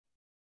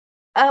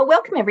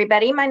Welcome,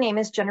 everybody. My name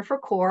is Jennifer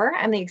Kaur.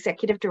 I'm the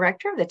Executive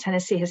Director of the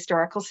Tennessee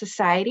Historical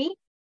Society.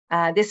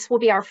 This will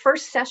be our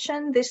first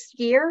session this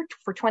year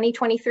for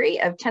 2023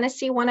 of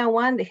Tennessee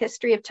 101, the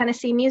History of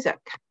Tennessee Music.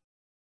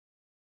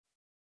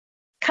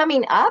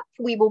 Coming up,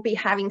 we will be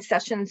having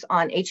sessions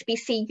on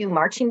HBCU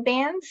marching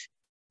bands,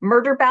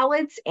 murder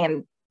ballads,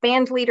 and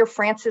band leader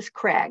Francis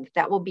Craig.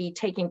 That will be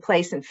taking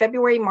place in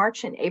February,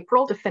 March, and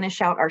April to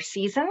finish out our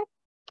season.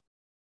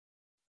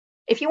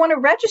 If you want to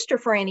register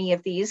for any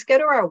of these, go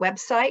to our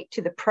website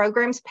to the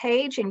programs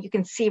page, and you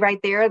can see right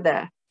there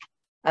the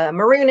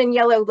maroon and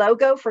yellow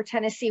logo for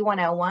Tennessee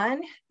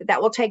 101.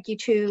 That will take you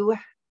to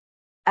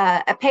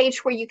a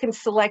page where you can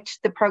select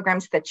the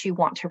programs that you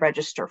want to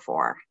register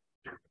for.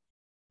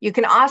 You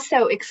can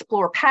also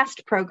explore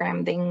past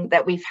programming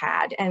that we've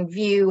had and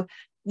view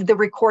the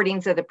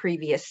recordings of the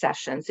previous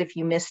sessions if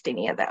you missed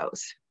any of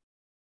those.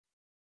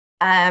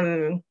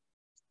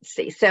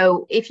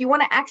 So if you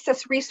want to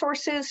access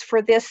resources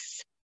for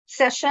this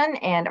session,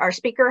 and our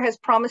speaker has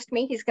promised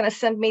me he's going to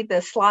send me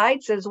the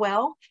slides as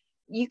well,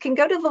 you can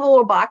go to the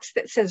little box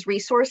that says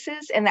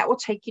resources, and that will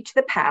take you to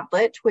the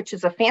Padlet, which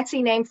is a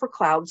fancy name for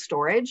cloud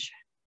storage.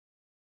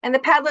 And the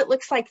Padlet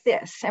looks like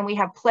this, and we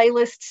have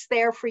playlists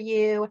there for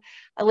you,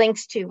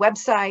 links to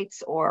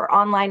websites or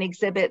online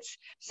exhibits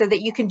so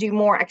that you can do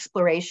more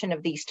exploration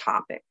of these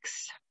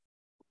topics.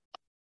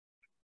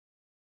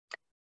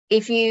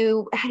 If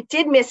you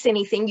did miss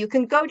anything, you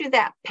can go to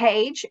that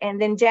page,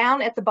 and then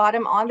down at the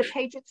bottom on the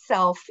page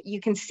itself, you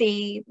can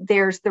see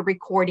there's the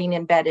recording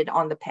embedded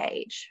on the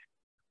page.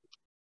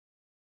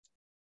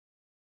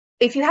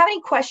 If you have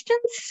any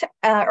questions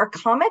or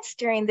comments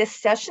during this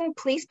session,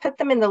 please put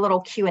them in the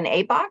little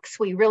Q&A box.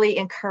 We really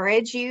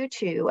encourage you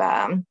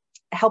to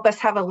help us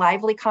have a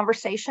lively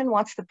conversation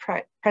once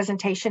the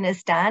presentation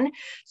is done.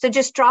 So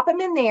just drop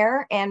them in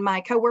there, and my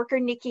coworker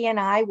Nikki and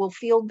I will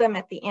field them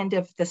at the end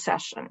of the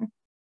session.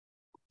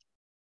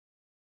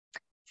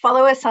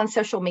 Follow us on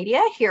social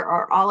media. Here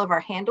are all of our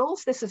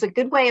handles. This is a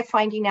good way of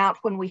finding out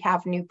when we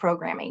have new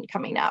programming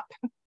coming up.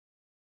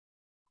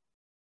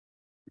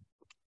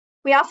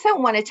 We also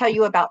want to tell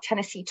you about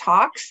Tennessee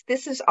Talks.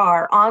 This is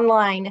our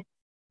online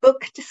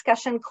book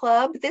discussion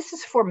club. This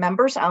is for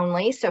members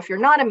only. So if you're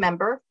not a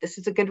member, this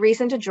is a good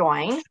reason to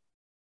join.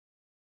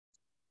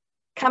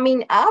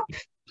 Coming up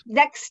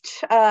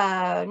next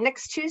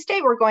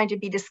Tuesday, we're going to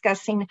be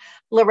discussing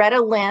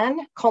Loretta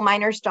Lynn, coal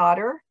miner's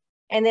daughter.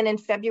 And then in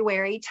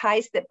February,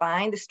 Ties That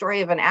Bind, the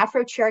story of an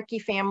Afro-Cherokee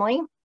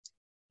family.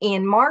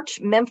 In March,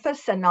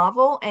 Memphis, a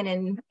novel. And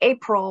in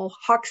April,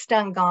 Hawks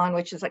Done Gone,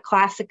 which is a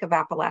classic of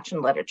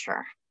Appalachian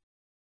literature.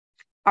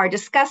 Our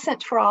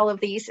discussant for all of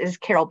these is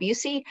Carol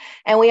Busey,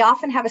 and we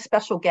often have a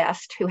special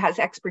guest who has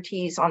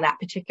expertise on that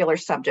particular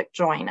subject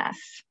join us.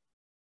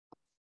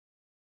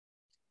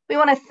 We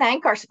want to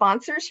thank our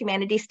sponsors,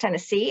 Humanities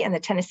Tennessee and the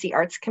Tennessee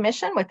Arts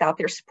Commission. Without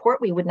their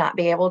support, we would not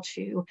be able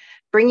to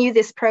bring you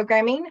this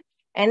programming.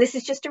 And this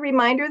is just a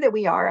reminder that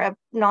we are a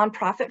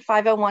nonprofit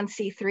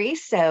 501c3.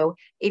 So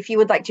if you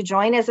would like to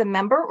join as a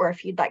member, or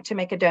if you'd like to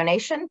make a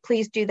donation,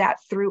 please do that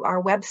through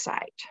our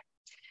website.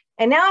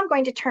 And now I'm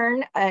going to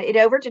turn it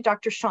over to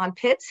Dr. Sean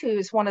Pitts, who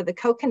is one of the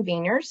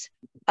co-conveners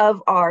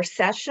of our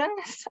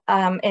sessions.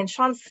 And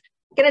Sean's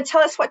going to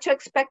tell us what to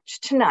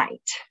expect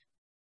tonight.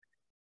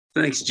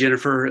 Thanks,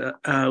 Jennifer.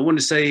 I want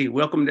to say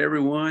welcome to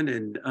everyone,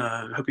 and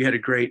hope you had a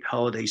great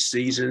holiday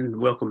season.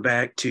 Welcome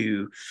back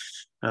to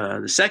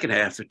the second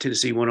half of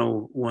Tennessee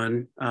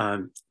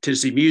 101,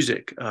 Tennessee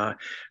Music.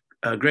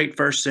 Great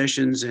first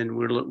sessions, and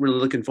we're really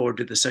looking forward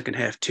to the second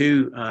half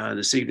too.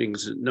 This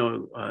evening's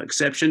no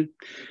exception.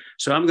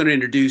 So I'm going to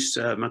introduce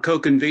my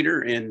co-convener,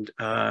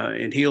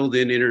 and he'll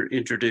then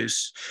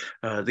introduce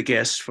the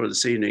guests for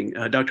this evening.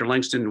 Dr.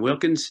 Langston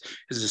Wilkins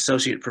is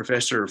Associate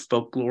Professor of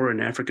Folklore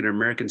and African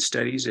American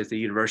Studies at the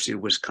University of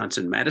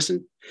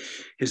Wisconsin-Madison.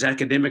 His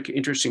academic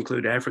interests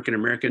include African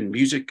American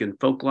music and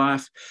folk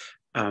life,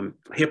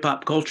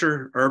 hip-hop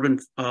culture, urban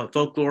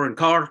folklore, and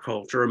car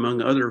culture,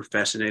 among other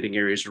fascinating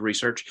areas of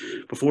research.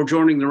 Before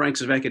joining the ranks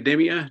of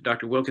academia,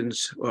 Dr.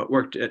 Wilkins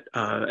worked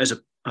as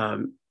a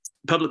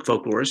public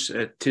folklorist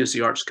at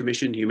Tennessee Arts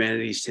Commission,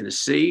 Humanities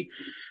Tennessee,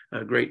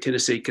 great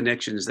Tennessee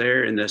connections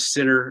there, and the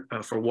Center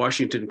for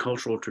Washington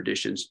Cultural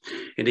Traditions.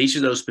 In each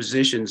of those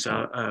positions,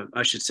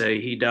 I should say,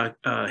 he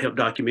helped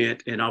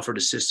document and offered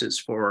assistance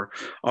for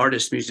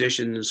artists,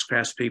 musicians,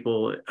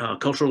 craftspeople,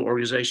 cultural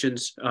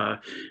organizations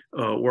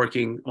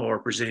working or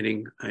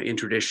presenting in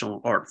traditional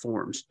art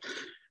forms.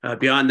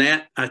 Beyond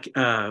that,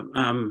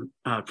 I'm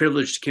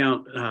privileged to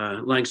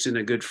count Langston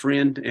a good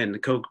friend and the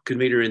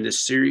co-convener in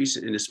this series,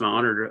 and it's my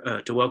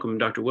honor to welcome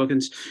Dr.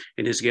 Wilkins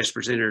and his guest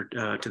presenter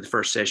to the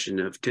first session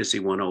of Tennessee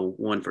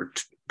 101 for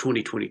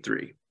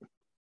 2023.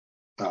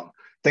 Oh,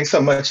 thanks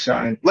so much,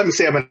 Sean. Let me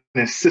say I'm an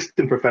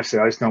assistant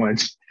professor. I just don't want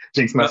to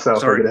jinx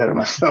myself or get ahead of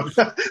myself.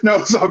 No,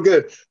 it's all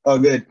good. All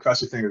good.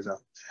 Cross your fingers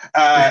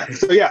out.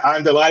 So yeah,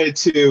 I'm delighted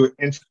to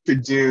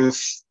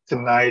introduce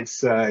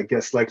tonight's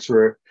guest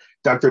lecturer,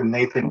 Dr.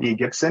 Nathan D.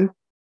 Gibson,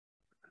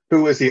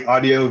 who is the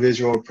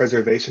audiovisual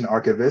preservation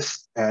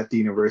archivist at the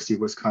University of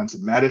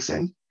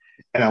Wisconsin-Madison.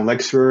 and a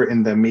lecturer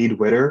in the Mead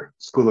Witter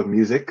School of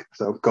Music.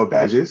 So go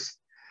Badgers.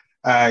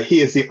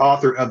 He is the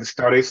author of the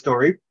Starday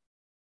Story,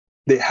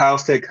 The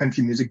House That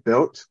Country Music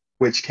Built,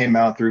 which came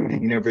out through the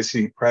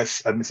University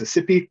Press of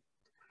Mississippi,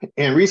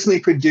 and recently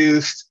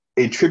produced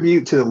a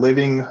tribute to the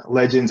living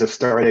legends of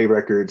Starday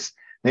Records,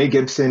 Nate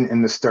Gibson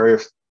and the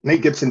Stars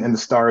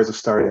of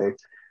Starday,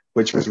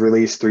 which was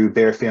released through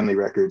Bear Family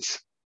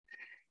Records.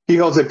 He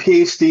holds a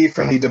PhD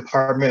from the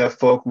Department of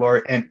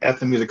Folklore and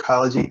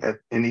Ethnomusicology at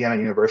Indiana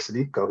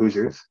University. Go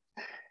Hoosiers.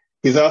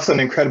 He's also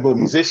an incredible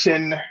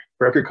musician,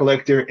 record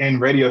collector,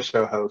 and radio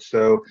show host.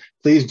 So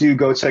please do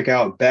go check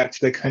out Back to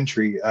the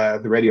Country,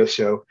 the radio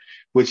show,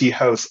 which he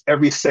hosts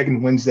every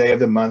second Wednesday of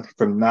the month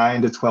from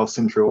 9 to 12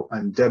 Central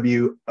on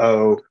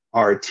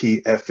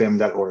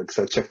WORTFM.org.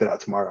 So check that out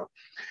tomorrow.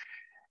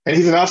 And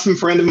he's an awesome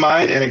friend of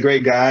mine and a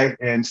great guy.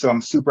 And so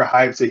I'm super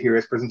hyped to hear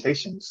his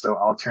presentation. So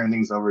I'll turn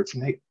things over to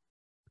Nate.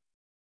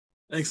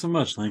 Thanks so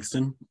much,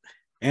 Langston.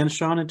 And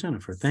Sean and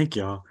Jennifer. Thank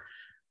y'all.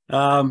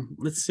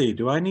 Let's see.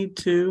 Do I need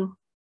to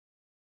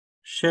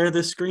share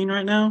this screen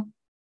right now?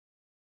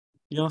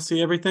 Y'all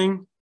see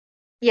everything?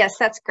 Yes,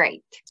 that's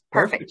great.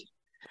 Perfect.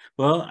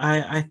 Well,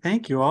 I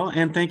thank you all,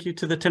 and thank you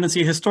to the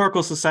Tennessee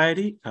Historical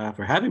Society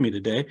for having me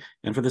today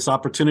and for this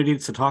opportunity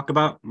to talk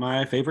about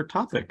my favorite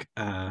topic,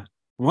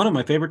 one of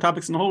my favorite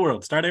topics in the whole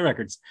world, Starday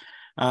Records.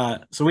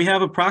 So we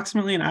have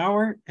approximately an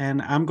hour,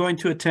 and I'm going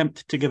to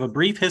attempt to give a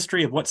brief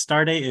history of what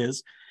Starday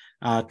is,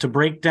 to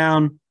break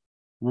down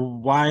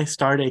why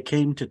Starday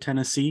came to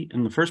Tennessee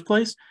in the first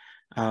place,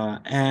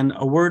 and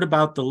a word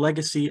about the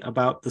legacy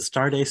about the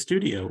Starday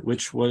studio,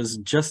 which was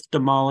just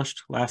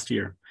demolished last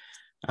year.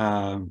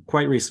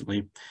 Quite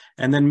recently.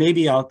 And then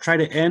maybe I'll try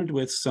to end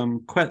with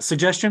some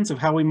suggestions of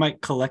how we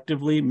might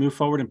collectively move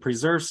forward and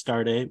preserve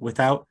Starday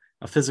without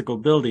a physical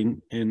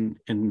building in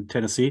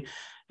Tennessee.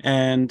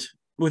 And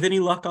with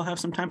any luck, I'll have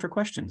some time for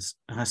questions.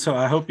 So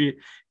I hope you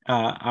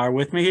are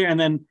with me here. And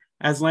then,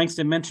 as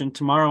Langston mentioned,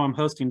 tomorrow I'm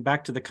hosting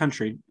Back to the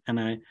Country,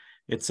 and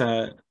it's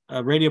a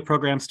radio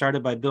program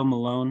started by Bill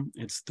Malone.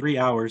 It's 3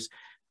 hours.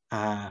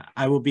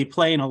 I will be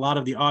playing a lot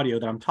of the audio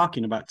that I'm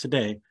talking about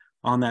today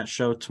on that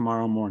show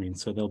tomorrow morning.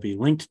 So they'll be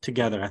linked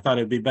together. I thought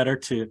it'd be better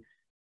to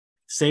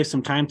save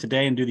some time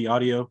today and do the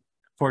audio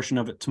portion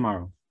of it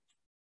tomorrow.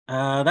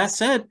 That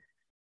said,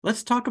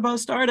 let's talk about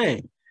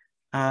Starday.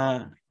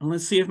 And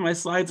let's see if my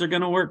slides are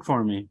going to work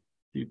for me.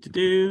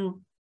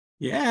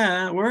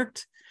 Yeah, it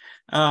worked.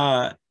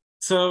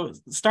 So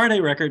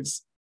Starday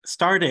Records,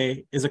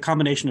 Starday is a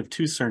combination of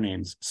two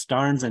surnames,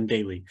 Starnes and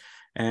Daly.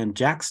 And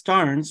Jack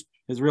Starnes,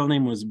 his real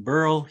name was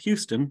Burl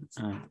Houston,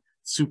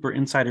 super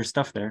insider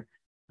stuff there.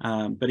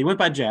 But he went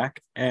by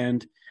Jack,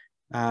 and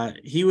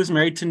he was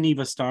married to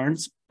Neva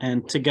Starnes,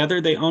 and together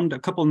they owned a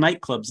couple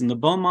nightclubs in the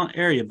Beaumont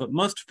area. But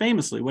most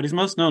famously, what he's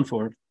most known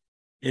for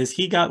is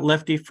he got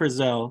Lefty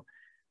Frizzell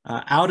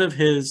out of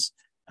his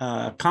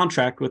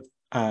contract with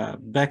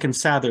Beck and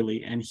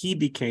Satherley, and he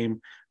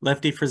became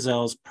Lefty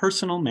Frizzell's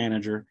personal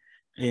manager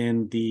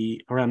in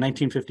around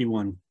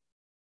 1951.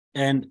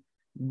 And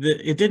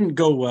it didn't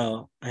go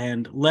well,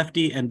 and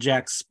Lefty and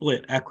Jack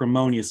split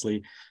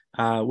acrimoniously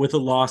with a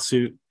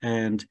lawsuit,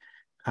 and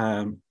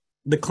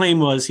the claim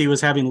was he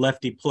was having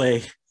Lefty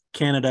play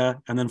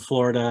Canada and then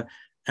Florida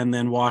and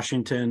then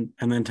Washington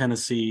and then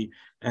Tennessee,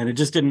 and it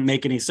just didn't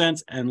make any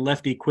sense, and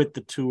Lefty quit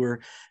the tour,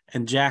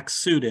 and Jack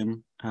sued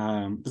him.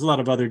 There's a lot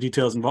of other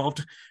details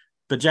involved,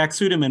 but Jack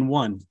sued him and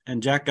won,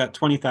 and Jack got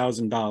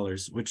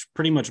 $20,000, which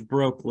pretty much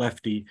broke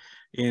Lefty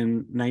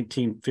in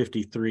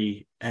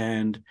 1953,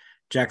 and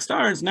Jack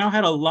Starnes now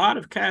had a lot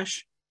of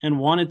cash and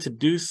wanted to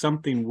do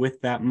something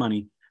with that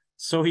money.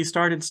 So he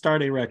started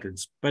Starday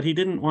Records, but he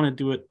didn't want to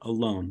do it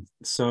alone.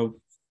 So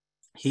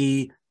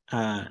he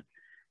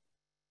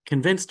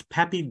convinced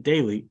Pappy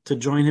Daly to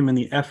join him in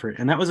the effort.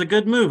 And that was a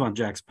good move on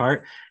Jack's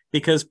part,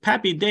 because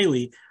Pappy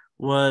Daly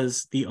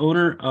was the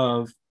owner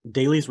of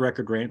Daly's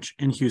Record Ranch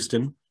in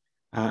Houston,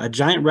 a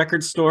giant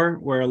record store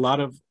where a lot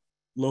of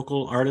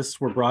local artists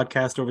were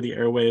broadcast over the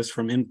airwaves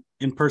from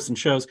in-person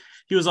shows.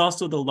 He was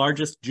also the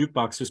largest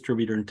jukebox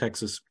distributor in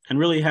Texas and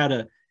really had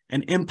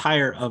an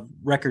empire of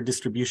record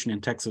distribution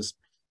in Texas.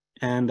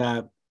 And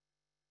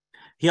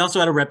he also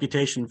had a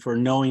reputation for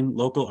knowing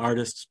local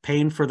artists,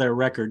 paying for their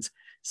records,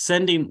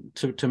 sending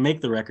to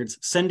make the records,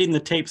 sending the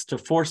tapes to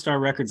 4-Star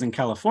Records in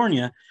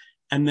California,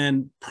 and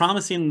then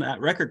promising that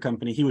record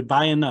company he would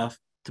buy enough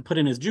to put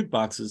in his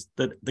jukeboxes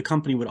that the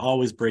company would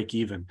always break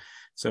even.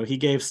 So he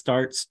gave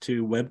starts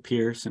to Webb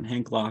Pierce and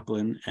Hank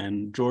Lachlan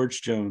and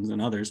George Jones and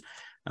others.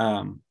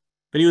 But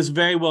he was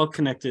very well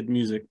connected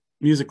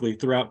musically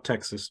throughout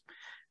Texas.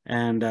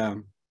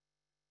 And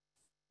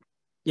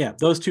yeah,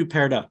 those two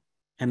paired up,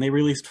 and they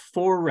released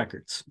 4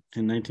 records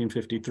in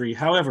 1953.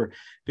 However,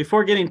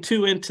 before getting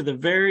too into the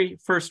very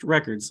first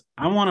records,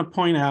 I want to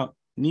point out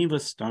Neva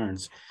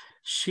Starnes.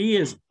 She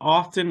is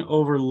often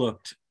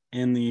overlooked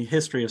in the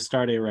history of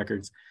Starday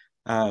Records,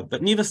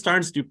 but Neva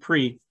Starnes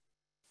Dupree,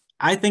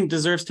 I think,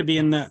 deserves to be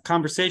in that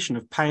conversation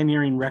of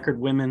pioneering record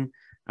women.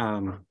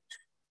 Miriam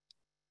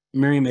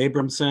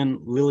Abramson,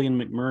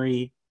 Lillian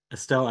McMurray,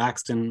 Estelle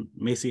Axton,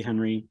 Macy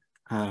Henry,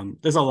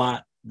 There's a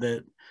lot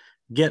that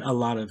get a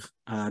lot of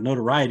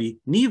notoriety.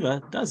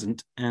 Neva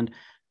doesn't, and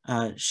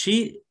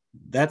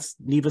that's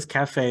Neva's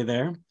Cafe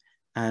there.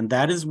 And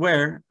that is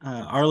where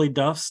Arlie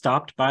Duff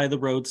stopped by the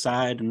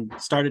roadside and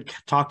started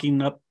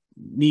talking up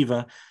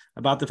Neva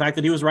about the fact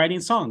that he was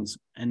writing songs.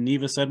 And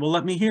Neva said, well,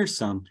 let me hear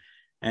some.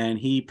 And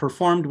he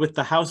performed with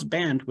the house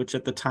band, which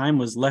at the time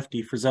was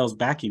Lefty Frizzell's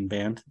backing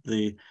band,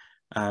 the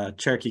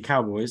Cherokee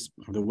Cowboys,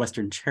 or the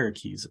Western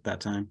Cherokees at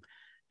that time.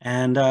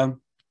 And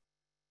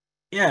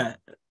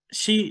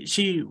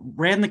she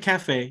ran the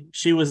cafe.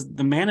 She was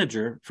the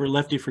manager for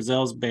Lefty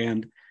Frizzell's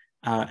band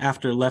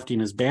after Lefty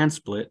and his band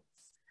split.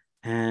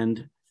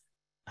 And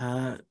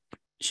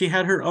she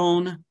had her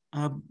own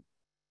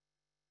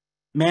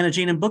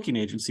managing and booking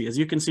agency, as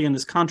you can see in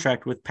this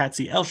contract with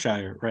Patsy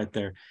Elshire right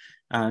there.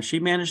 She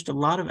managed a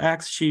lot of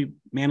acts. She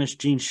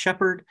managed Gene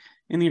Shepard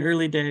in the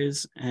early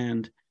days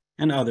and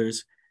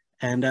others.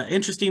 And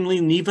interestingly,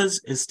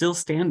 Neva's is still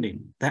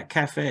standing, that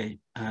cafe.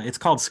 It's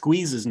called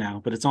Squeezes now,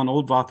 but it's on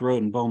Old Voth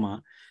Road in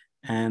Beaumont.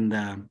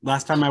 And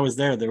last time I was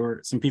there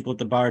were some people at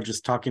the bar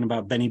just talking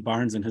about Benny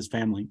Barnes and his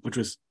family, which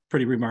was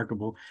pretty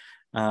remarkable.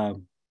 But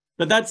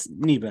that's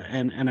Neva,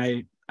 and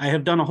I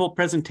have done a whole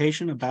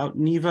presentation about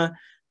Neva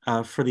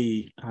for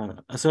the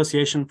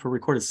Association for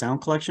Recorded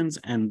Sound Collections,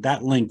 and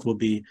that link will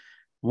be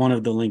one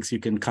of the links you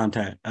can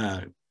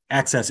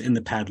access in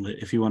the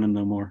Padlet if you want to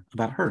know more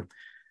about her.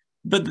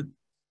 But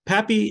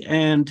Pappy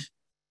and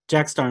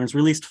Jack Starnes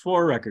released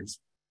 4 records,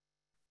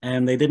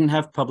 and they didn't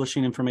have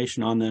publishing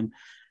information on them.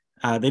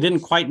 They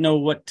didn't quite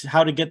know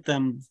how to get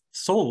them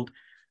sold,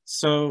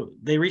 so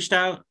they reached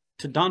out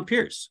to Don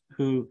Pierce,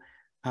 who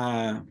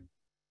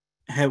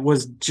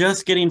was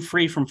just getting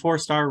free from 4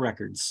 Star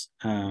Records,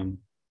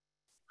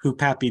 who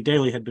Pappy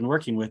Daly had been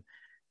working with.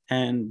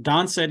 And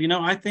Don said,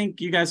 I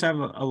think you guys have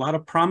a lot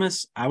of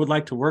promise. I would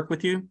like to work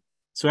with you.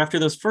 So after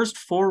those first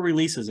 4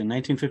 releases in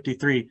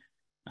 1953,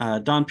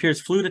 Don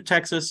Pierce flew to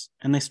Texas,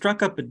 and they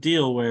struck up a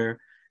deal where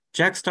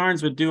Jack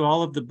Starnes would do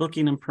all of the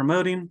booking and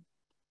promoting.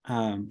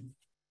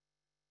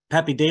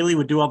 Pappy Daly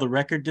would do all the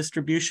record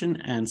distribution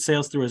and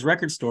sales through his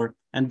record store,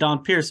 and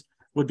Don Pierce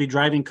would be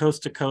driving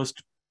coast to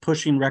coast,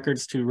 pushing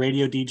records to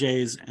radio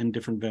DJs and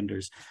different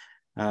vendors.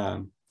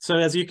 So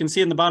as you can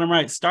see in the bottom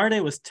right,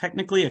 Starday was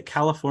technically a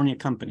California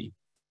company.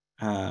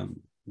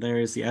 There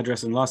is the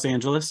address in Los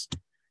Angeles.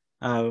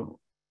 Up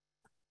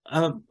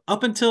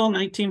until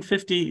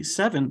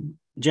 1957,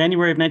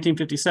 January of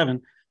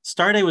 1957,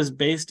 Starday was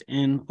based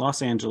in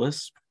Los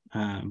Angeles,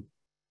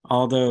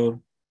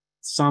 although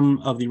some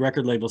of the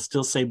record labels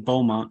still say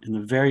Beaumont in the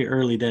very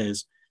early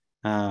days,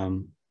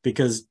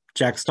 because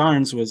Jack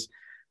Starnes was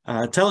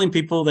telling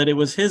people that it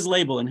was his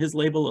label and his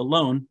label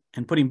alone,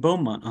 and putting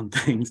Beaumont on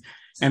things.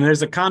 And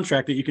there's a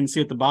contract that you can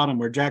see at the bottom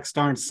where Jack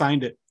Starnes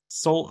signed it,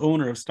 sole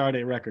owner of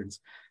Starday Records.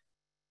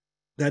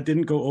 That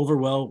didn't go over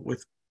well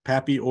with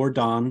Pappy or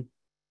Don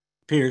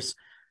Pierce.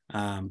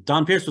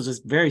 Don Pierce was a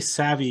very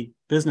savvy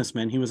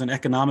businessman. He was an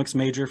economics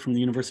major from the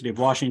University of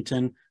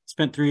Washington,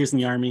 spent 3 years in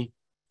the Army,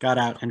 got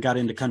out and got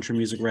into country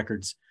music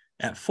records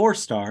at 4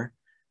 Star.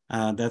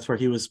 That's where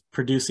he was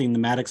producing the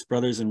Maddox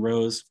Brothers and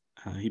Rose.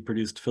 He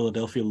produced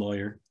Philadelphia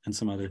Lawyer and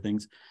some other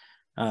things.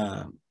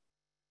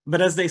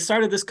 But as they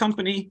started this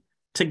company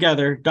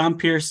together, Don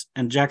Pierce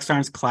and Jack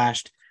Starnes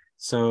clashed.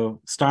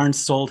 So Starnes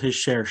sold his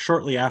share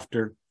shortly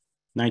after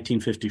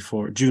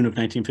 1954, June of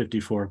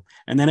 1954.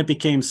 And then it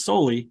became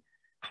solely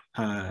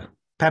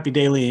Pappy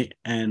Daly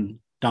and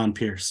Don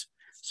Pierce.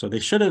 So they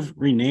should have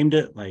renamed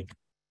it like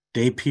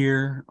Day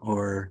Pier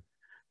or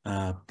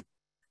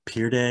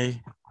Pier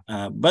Day,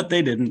 but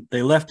they didn't.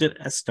 They left it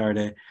as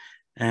Starday.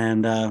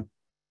 And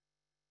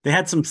they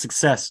had some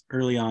success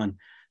early on.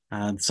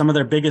 Some of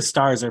their biggest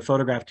stars are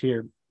photographed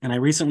here. And I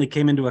recently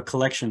came into a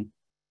collection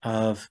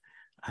of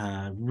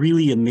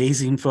really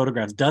amazing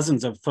photographs,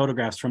 dozens of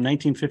photographs from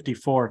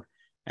 1954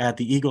 at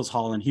the Eagles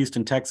Hall in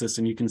Houston, Texas.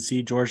 And you can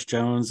see George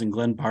Jones and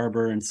Glenn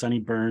Barber and Sonny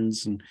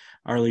Burns and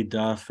Arlie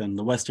Duff and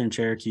the Western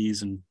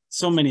Cherokees, and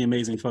so many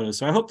amazing photos.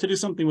 So I hope to do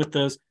something with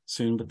those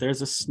soon, but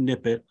there's a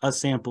snippet, a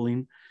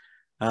sampling.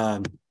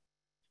 But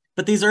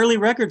these early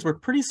records were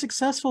pretty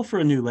successful for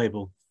a new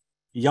label.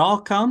 Y'all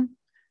Come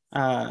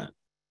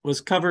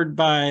was covered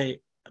by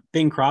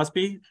Bing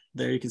Crosby.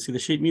 There you can see the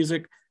sheet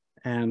music.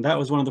 And that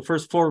was one of the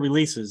first 4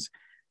 releases.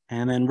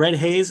 And then Red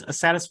Haze, A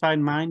Satisfied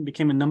Mind,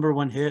 became a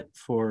 #1 hit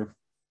for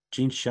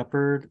Gene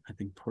Shepard, I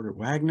think Porter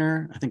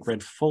Wagner, I think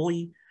Red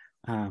Foley.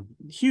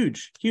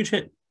 Huge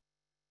hit.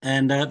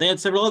 And they had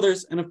several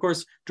others. And of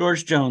course,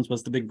 George Jones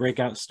was the big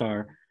breakout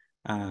star,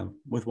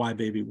 with Why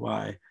Baby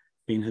Why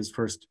being his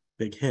first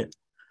big hit.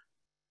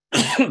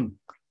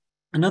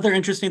 Another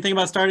interesting thing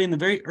about Starday in the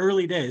very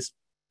early days,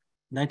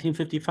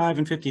 1955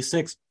 and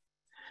 56,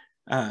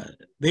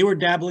 they were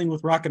dabbling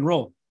with rock and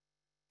roll.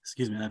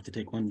 Excuse me, I have to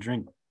take one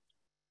drink.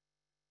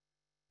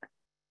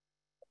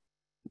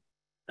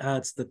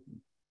 It's the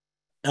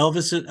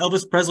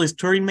Elvis Presley's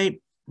touring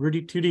mate,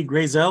 Rudy Tootie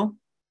Grazel,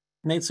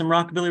 made some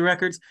rockabilly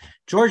records.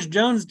 George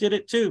Jones did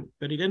it too,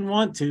 but he didn't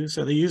want to,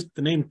 so they used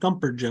the name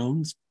Thumper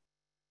Jones.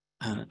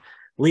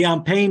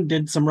 Leon Payne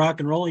did some rock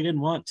and roll. He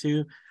didn't want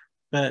to,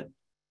 but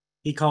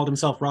he called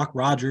himself Rock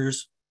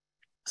Rogers.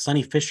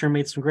 Sonny Fisher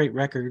made some great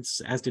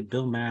records, as did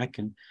Bill Mack.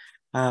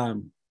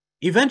 And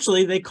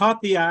eventually they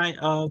caught the eye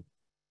of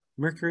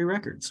Mercury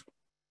Records,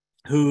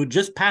 who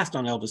just passed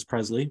on Elvis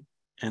Presley,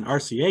 and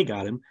RCA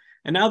got him.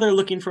 And now they're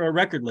looking for a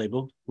record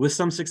label with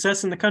some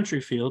success in the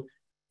country field.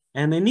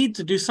 And they need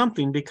to do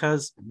something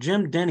because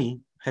Jim Denny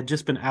had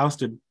just been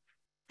ousted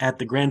at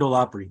the Grand Ole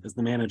Opry as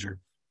the manager.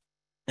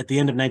 At the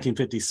end of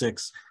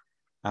 1956,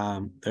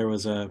 there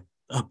was a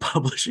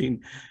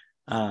publishing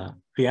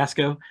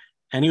fiasco,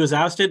 and he was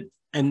ousted.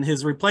 And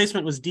his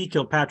replacement was D.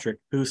 Kilpatrick,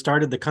 who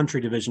started the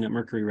country division at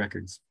Mercury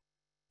Records.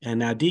 And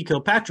now D.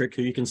 Kilpatrick,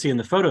 who you can see in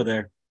the photo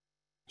there,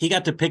 he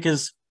got to pick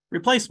his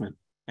replacement.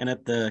 And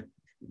at the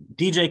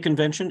DJ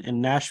convention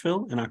in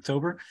Nashville in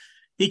October,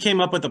 he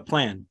came up with a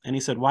plan. And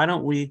he said, why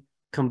don't we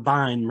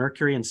combine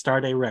Mercury and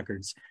Starday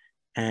Records?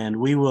 And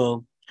we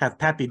will have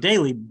Pappy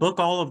Daly book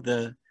all of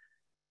the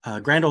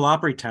Grand Ole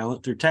Opry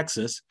talent through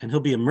Texas, and he'll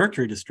be a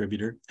Mercury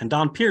distributor. And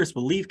Don Pierce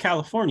will leave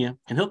California,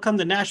 and he'll come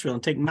to Nashville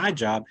and take my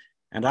job,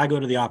 and I go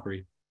to the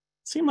Opry.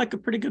 Seemed like a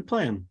pretty good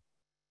plan.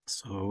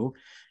 So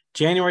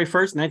January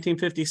 1st,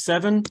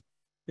 1957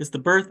 is the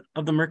birth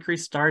of the Mercury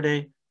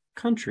Starday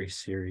Country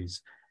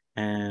Series.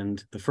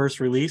 And the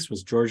first release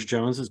was George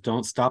Jones's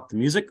Don't Stop the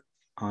Music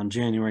on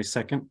January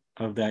 2nd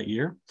of that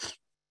year.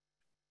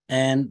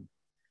 And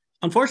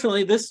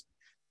unfortunately, this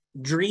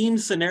dream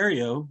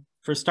scenario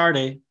for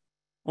Starday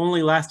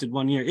only lasted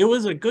 1 year. It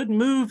was a good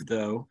move,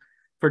 though,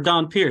 for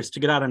Don Pierce to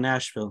get out of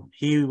Nashville.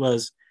 He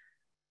was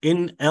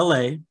in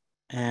LA,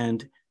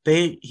 and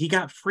he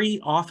got free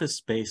office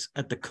space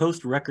at the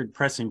Coast record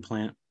pressing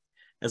plant,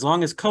 as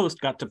long as Coast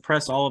got to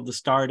press all of the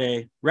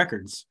Starday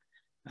records.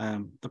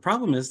 The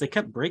problem is they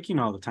kept breaking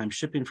all the time,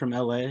 shipping from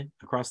LA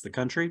across the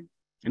country,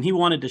 and he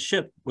wanted to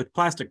ship with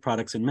plastic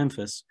products in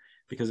Memphis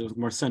because it was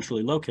more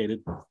centrally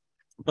located.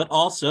 But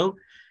also,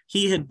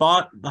 he had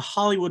bought the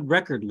Hollywood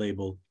record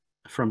label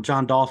from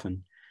John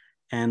Dolphin,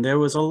 and there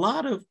was a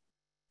lot of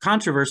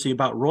controversy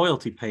about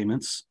royalty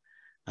payments.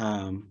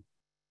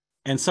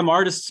 And some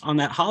artists on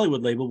that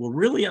Hollywood label were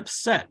really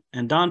upset,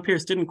 and Don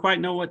Pierce didn't quite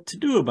know what to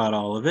do about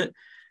all of it.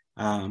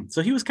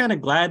 So he was kind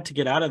of glad to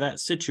get out of that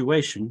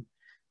situation.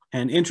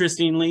 And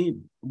interestingly,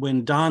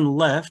 when Don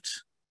left,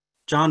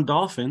 John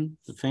Dolphin,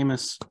 the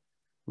famous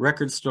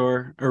record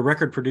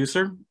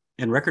producer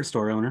and record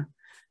store owner,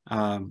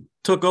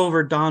 took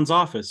over Don's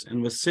office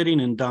and was sitting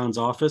in Don's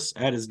office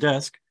at his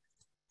desk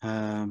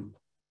a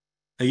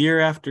year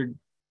after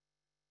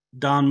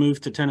Don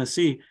moved to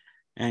Tennessee,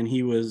 and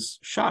he was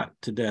shot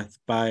to death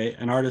by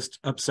an artist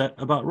upset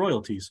about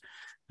royalties.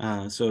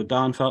 So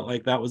Don felt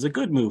like that was a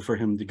good move for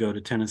him to go to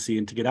Tennessee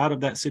and to get out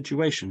of that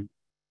situation,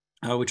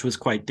 which was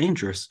quite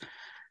dangerous.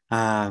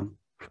 But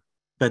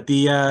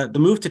the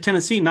move to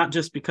Tennessee, not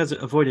just because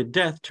it avoided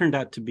death, turned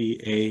out to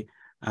be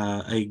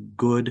a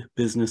good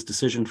business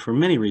decision for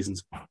many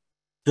reasons.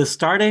 The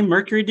Starday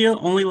Mercury deal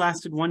only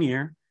lasted 1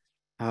 year.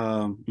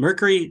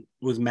 Mercury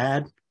was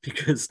mad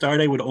because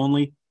Starday would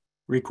only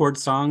record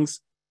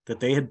songs that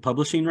they had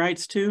publishing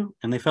rights to,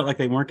 and they felt like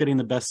they weren't getting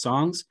the best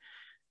songs.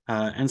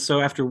 And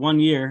so after 1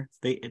 year,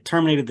 they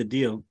terminated the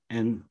deal.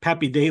 And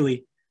Pappy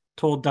Daly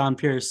told Don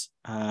Pierce,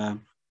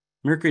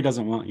 Mercury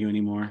doesn't want you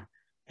anymore.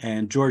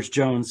 And George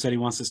Jones said he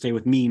wants to stay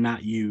with me,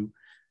 not you.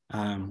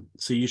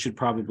 So you should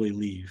probably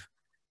leave.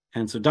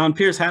 And so Don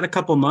Pierce had a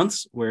couple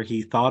months where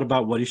he thought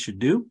about what he should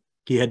do.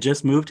 He had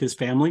just moved his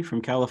family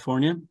from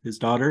California, his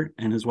daughter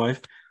and his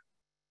wife,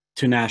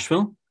 to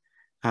Nashville.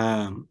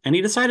 And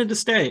he decided to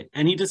stay.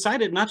 And he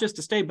decided not just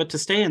to stay, but to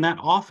stay in that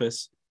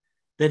office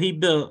that he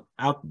built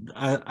out,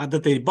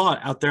 that they bought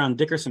out there on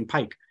Dickerson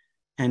Pike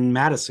and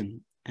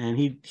Madison.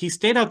 And he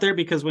stayed out there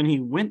because when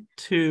he went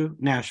to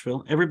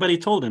Nashville, everybody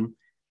told him,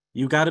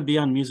 you got to be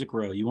on Music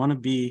Row. You want to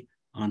be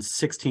on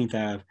 16th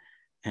Ave.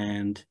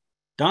 And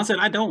Don said,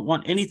 I don't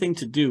want anything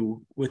to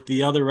do with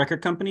the other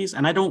record companies,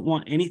 and I don't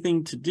want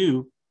anything to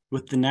do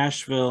with the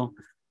Nashville,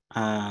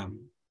 the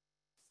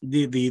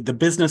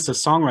business of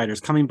songwriters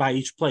coming by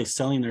each place,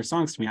 selling their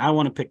songs to me. I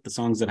want to pick the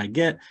songs that I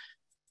get.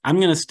 I'm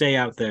going to stay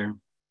out there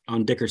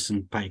on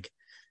Dickerson Pike.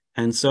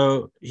 And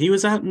so he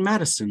was out in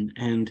Madison,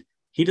 and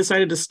he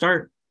decided to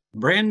start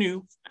brand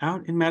new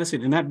out in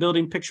Madison. In that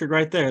building pictured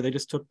right there, they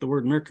just took the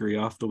word Mercury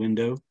off the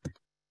window.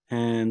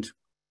 And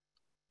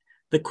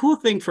the cool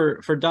thing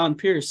for Don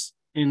Pierce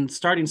in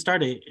starting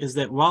Starday is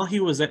that while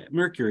he was at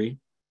Mercury,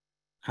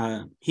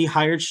 he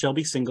hired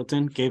Shelby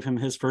Singleton, gave him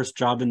his first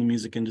job in the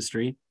music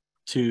industry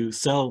to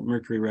sell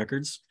Mercury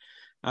records.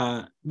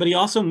 But he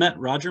also met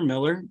Roger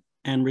Miller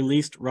and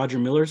released Roger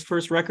Miller's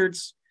first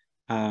records.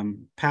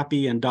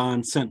 Pappy and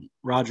Don sent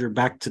Roger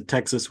back to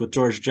Texas with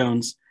George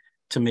Jones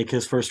to make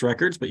his first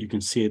records, but you can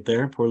see it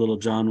there. Poor Little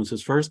John was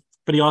his first.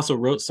 But he also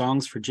wrote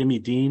songs for Jimmy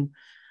Dean.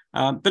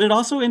 But it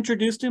also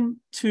introduced him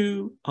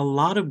to a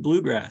lot of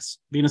bluegrass,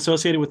 being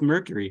associated with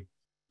Mercury.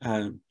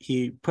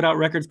 He put out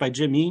records by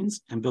Jim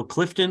Eanes and Bill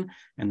Clifton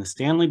and the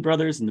Stanley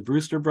Brothers and the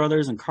Brewster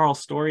Brothers and Carl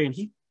Story, and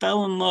he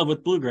fell in love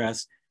with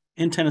bluegrass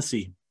in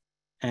Tennessee.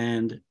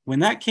 And when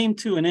that came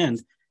to an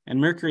end, and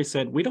Mercury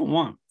said, we don't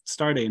want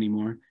Starday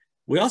anymore.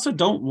 We also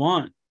don't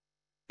want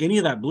any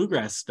of that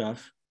bluegrass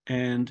stuff.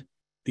 And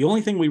the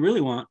only thing we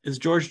really want is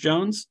George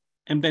Jones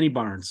and Benny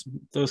Barnes,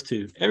 those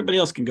two. Everybody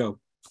else can go.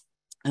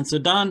 And so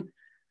Don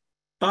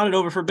thought it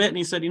over for a bit, and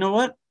he said, you know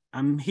what?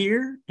 I'm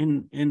here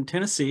in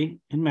Tennessee,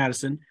 in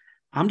Madison.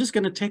 I'm just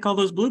going to take all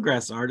those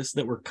bluegrass artists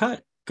that were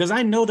cut, because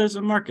I know there's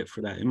a market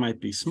for that. It might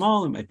be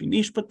small, it might be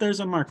niche, but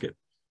there's a market.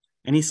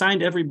 And he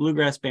signed every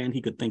bluegrass band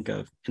he could think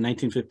of in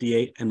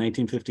 1958 and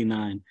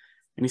 1959.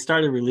 And he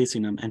started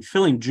releasing them and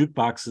filling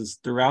jukeboxes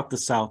throughout the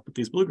South with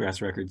these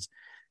bluegrass records.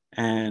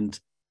 And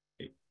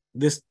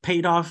this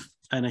paid off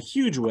in a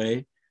huge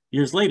way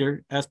years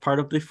later as part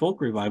of the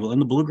folk revival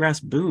and the bluegrass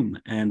boom.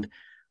 And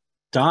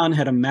Don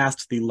had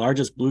amassed the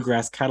largest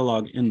bluegrass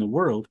catalog in the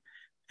world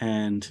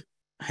and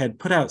had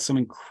put out some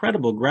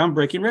incredible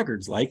groundbreaking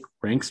records like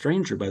Rank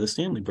Stranger by the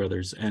Stanley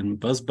Brothers and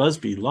Buzz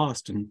Busby,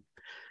 Lost, and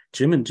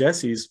Jim and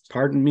Jesse's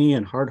Pardon Me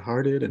and Hard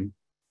Hearted, and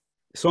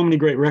so many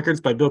great records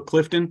by Bill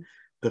Clifton,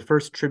 the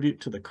first tribute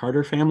to the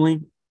Carter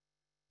family.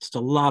 Just a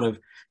lot of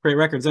great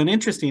records. And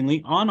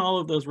interestingly, on all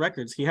of those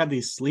records, he had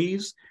these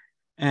sleeves.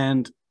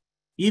 And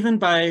even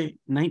by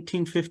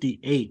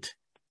 1958,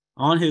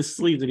 on his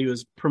sleeve that he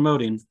was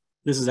promoting,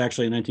 this is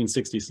actually a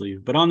 1960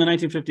 sleeve, but on the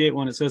 1958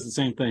 one, it says the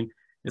same thing.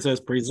 It says,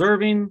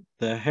 preserving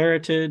the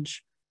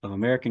heritage of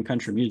American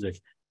country music.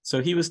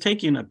 So he was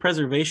taking a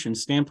preservation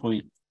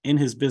standpoint in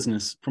his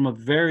business from a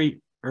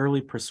very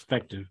early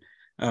perspective,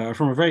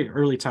 from a very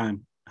early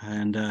time.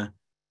 And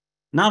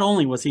not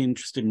only was he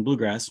interested in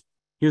bluegrass,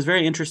 he was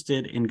very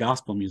interested in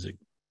gospel music.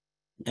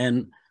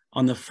 And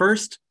on the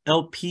first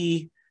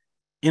LP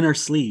inner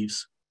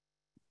sleeves,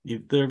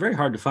 they're very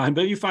hard to find,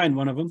 but you find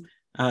one of them,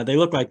 they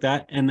look like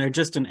that, and they're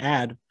just an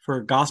ad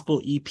for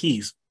gospel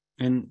EPs.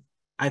 And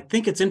I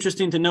think it's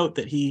interesting to note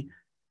that he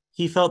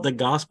felt that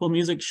gospel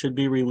music should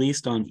be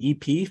released on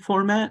EP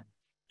format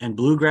and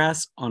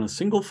bluegrass on a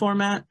single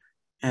format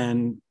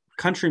and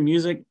country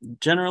music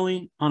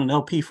generally on an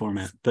LP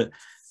format. But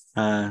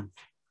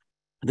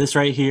this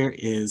right here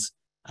is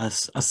a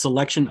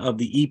selection of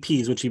the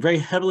EPs, which he very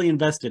heavily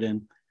invested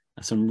in.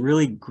 Some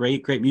really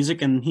great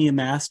music. And he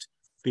amassed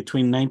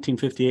between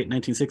 1958 and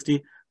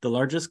 1960, the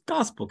largest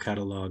gospel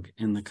catalog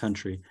in the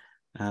country.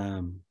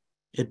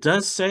 It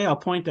does say, I'll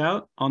point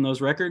out on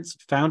those records,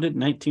 founded in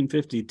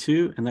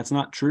 1952, and that's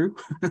not true.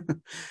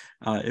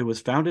 It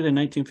was founded in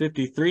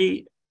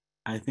 1953.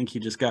 I think he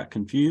just got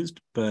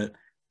confused, but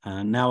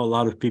now a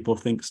lot of people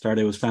think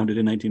Starday was founded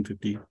in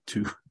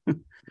 1952.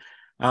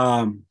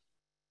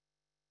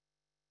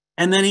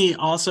 And then he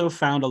also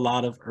found a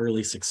lot of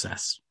early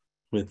success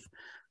with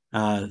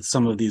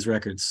some of these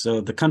records. So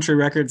the country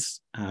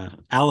records,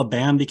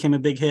 Alabama became a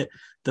big hit.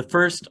 The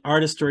first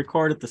artist to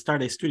record at the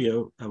Starday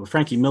studio,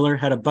 Frankie Miller,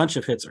 had a bunch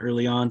of hits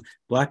early on.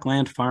 Black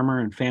Land Farmer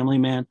and Family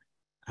Man.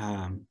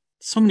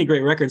 So many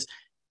great records.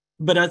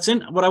 But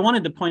what I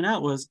wanted to point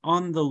out was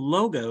on the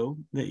logo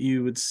that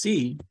you would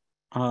see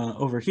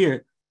over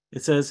here,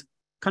 it says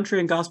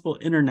Country and Gospel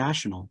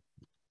International.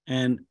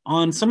 And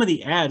on some of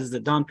the ads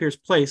that Don Pierce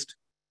placed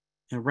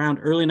around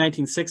early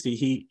 1960,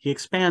 he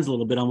expands a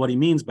little bit on what he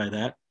means by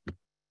that.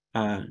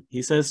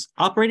 He says,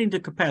 operating to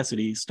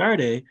capacity,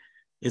 Starday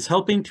is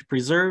helping to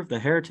preserve the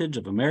heritage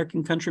of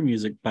American country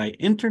music by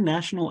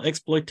international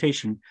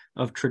exploitation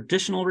of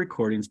traditional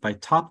recordings by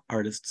top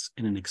artists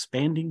in an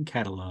expanding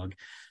catalog.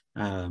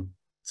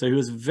 So he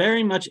was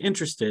very much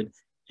interested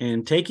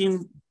in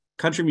taking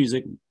country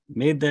music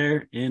made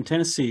there in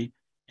Tennessee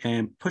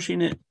and pushing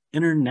it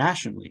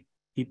internationally.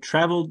 He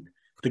traveled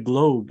the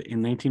globe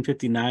in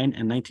 1959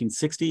 and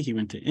 1960. He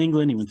went to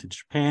England, he went to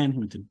Japan, he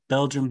went to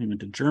Belgium, he went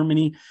to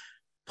Germany,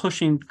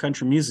 pushing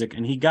country music.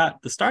 And he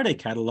got the Starday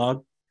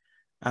catalog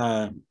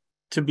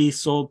to be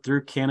sold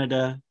through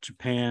Canada,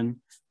 Japan,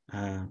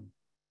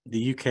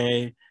 the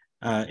UK.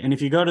 And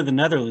if you go to the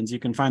Netherlands, you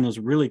can find those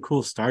really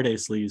cool Starday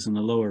sleeves in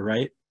the lower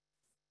right.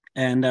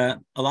 And a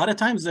lot of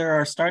times there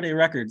are Starday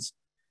records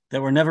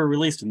that were never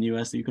released in the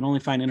US that you can only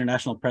find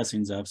international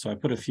pressings of. So I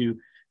put a few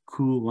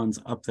cool ones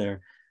up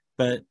there.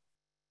 But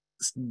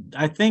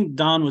I think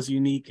Don was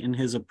unique in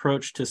his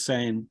approach to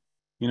saying,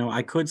 you know,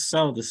 I could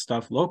sell this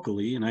stuff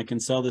locally and I can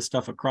sell this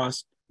stuff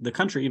across the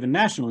country, even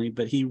nationally,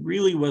 but he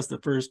really was the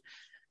first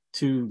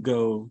to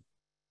go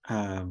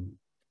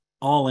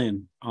all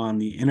in on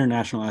the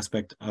international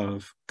aspect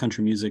of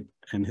country music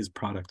and his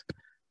product.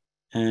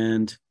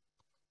 And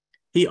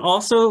he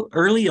also,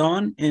 early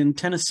on in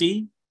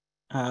Tennessee,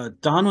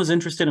 Don was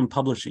interested in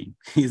publishing.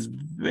 He's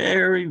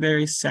very,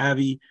 very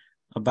savvy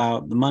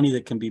about the money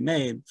that can be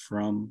made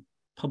from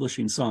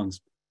publishing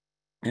songs.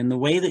 And the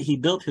way that he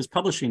built his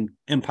publishing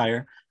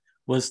empire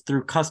was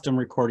through custom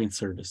recording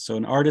service. So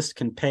an artist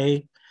can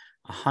pay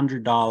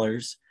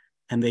 $100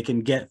 and they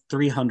can get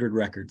 300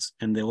 records,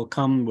 and they will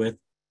come with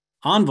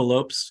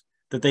envelopes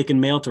that they can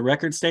mail to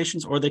record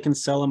stations, or they can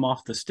sell them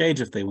off the stage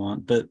if they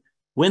want. But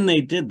when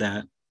they did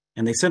that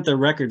and they sent their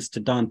records to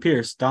Don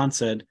Pierce, Don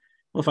said,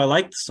 well, if I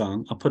like the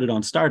song, I'll put it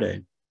on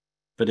Starday.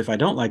 but if I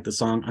don't like the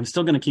song, I'm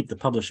still going to keep the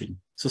publishing.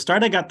 So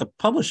Starday got the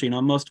publishing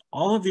on most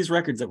all of these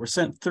records that were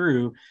sent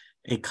through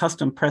a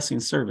custom pressing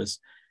service.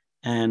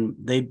 And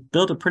they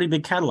built a pretty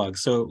big catalog.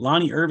 So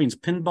Lonnie Irving's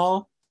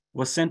Pinball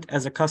was sent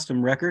as a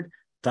custom record.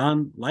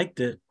 Don liked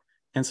it.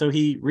 And so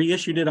he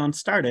reissued it on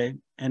Starday,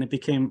 and it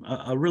became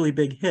a really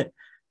big hit.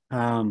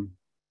 I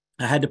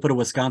had to put a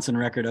Wisconsin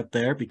record up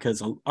there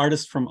because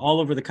artists from all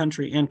over the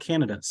country and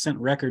Canada sent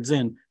records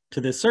in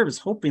to this service,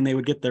 hoping they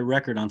would get their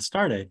record on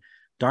Starday.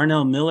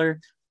 Darnell Miller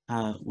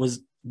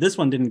this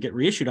one didn't get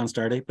reissued on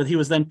Starday, but he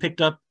was then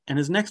picked up and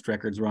his next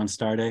records were on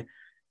Starday.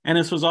 And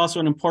this was also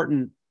an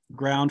important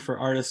ground for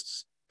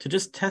artists to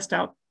just test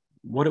out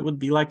what it would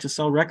be like to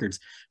sell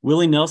records.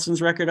 Willie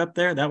Nelson's record up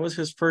there, that was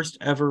his first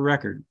ever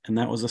record, and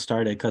that was a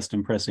Starday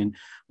custom pressing.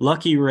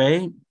 Lucky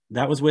Ray,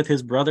 that was with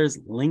his brothers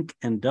Link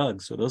and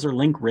Doug. So those are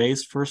Link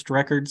Ray's first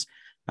records.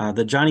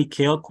 The Johnny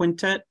Cale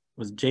Quintet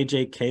was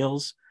J.J.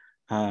 Cale's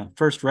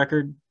first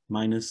record,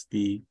 minus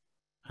the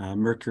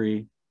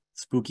Mercury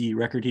spooky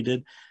record he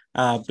did.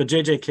 But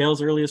J.J.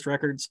 Cale's earliest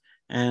records,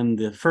 and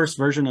the first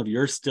version of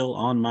You're Still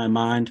on My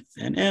Mind,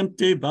 an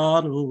empty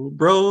bottle,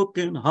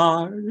 broken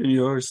heart, and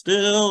you're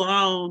still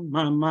on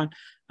my mind.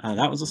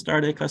 That was a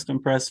Starday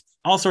custom press,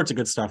 all sorts of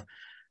good stuff.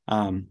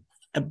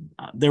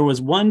 There was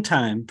one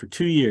time for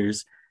 2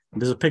 years,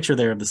 there's a picture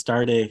there of the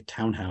Starday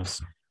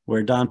townhouse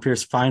where Don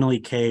Pierce finally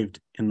caved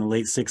in the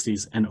late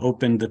 60s and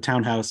opened the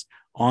townhouse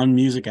on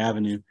Music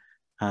Avenue,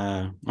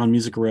 on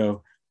Music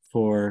Row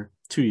for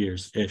 2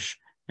 years-ish.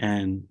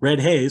 And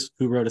Red Hayes,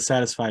 who wrote A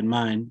Satisfied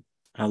Mind,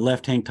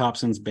 left Hank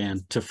Thompson's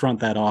band to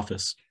front that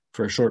office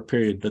for a short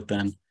period, but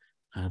then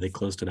they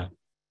closed it up.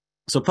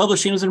 So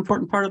publishing was an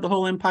important part of the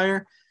whole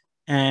empire,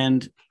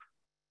 and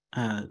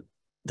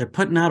they're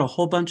putting out a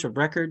whole bunch of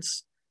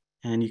records,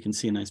 and you can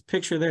see a nice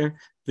picture there.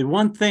 The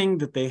one thing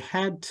that they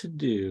had to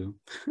do,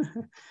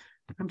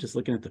 I'm just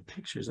looking at the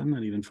pictures, I'm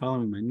not even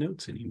following my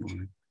notes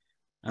anymore.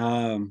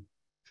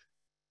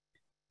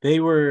 They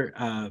were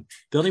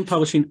building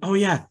publishing. Oh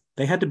yeah,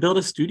 they had to build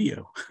a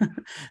studio.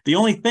 The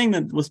only thing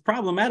that was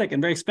problematic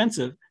and very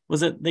expensive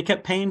was that they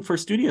kept paying for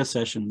studio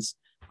sessions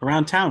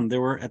around town.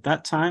 There were, at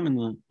that time in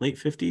the late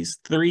 50s,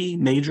 3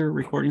 major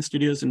recording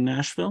studios in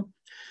Nashville.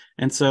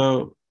 And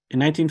so in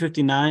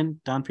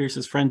 1959, Don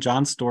Pierce's friend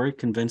John Story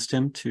convinced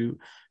him to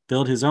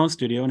build his own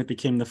studio, and it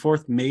became the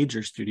 4th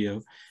major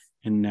studio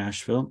in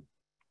Nashville.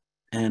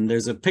 And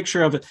there's a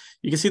picture of it.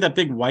 You can see that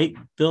big white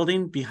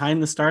building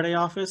behind the Starday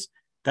office.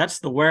 That's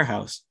the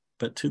warehouse.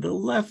 But to the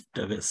left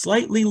of it,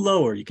 slightly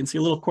lower, you can see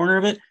a little corner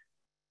of it.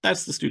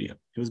 That's the studio.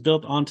 It was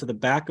built onto the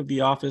back of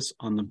the office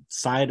on the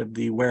side of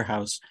the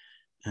warehouse,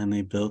 and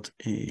they built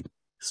a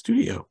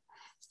studio.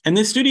 And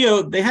this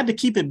studio, they had to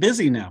keep it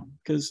busy now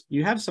because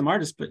you have some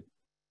artists, but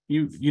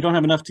you don't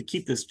have enough to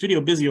keep the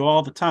studio busy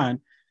all the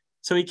time.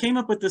 So he came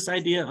up with this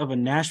idea of a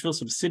Nashville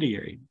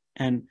subsidiary.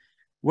 And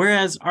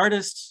whereas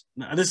artists,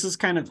 this is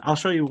kind of, I'll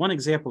show you one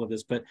example of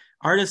this, but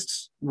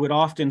artists would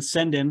often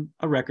send in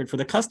a record for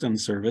the custom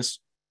service,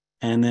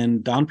 and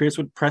then Don Pierce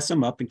would press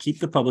them up and keep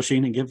the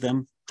publishing and give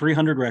them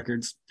 300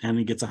 records, and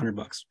he gets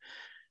 $100.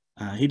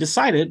 He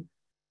decided,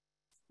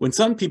 when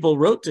some people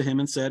wrote to him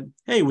and said,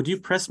 hey, would you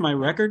press my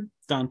record?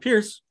 Don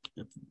Pierce,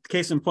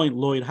 case in point,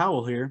 Lloyd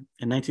Howell here,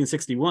 in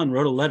 1961,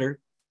 wrote a letter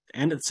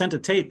and it sent a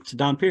tape to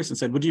Don Pierce and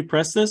said, would you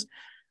press this?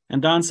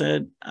 And Don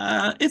said,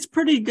 it's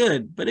pretty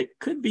good, but it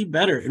could be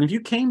better. And if you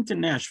came to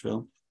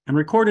Nashville and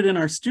recorded in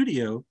our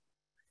studio,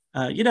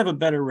 you'd have a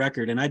better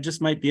record, and I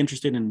just might be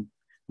interested in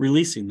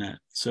releasing that.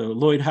 So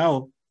Lloyd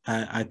Howell,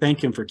 I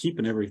thank him for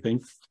keeping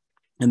everything.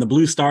 And the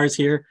Blue Stars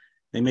here,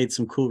 they made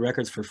some cool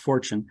records for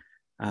Fortune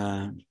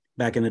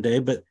back in the day,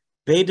 but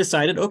they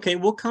decided, okay,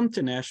 we'll come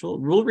to Nashville,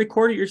 we'll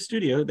record at your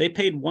studio. They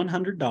paid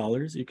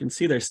 $100. You can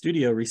see their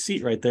studio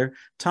receipt right there.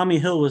 Tommy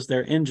Hill was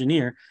their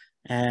engineer,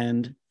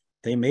 and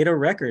they made a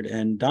record,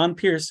 and Don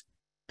Pierce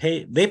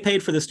they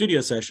paid for the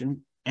studio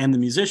session and the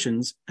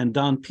musicians, and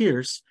Don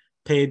Pierce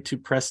paid to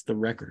press the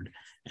record.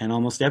 And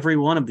almost every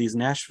one of these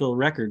Nashville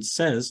records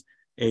says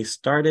a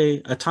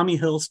Tommy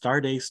Hill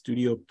Starday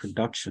studio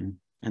production.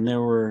 And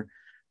there were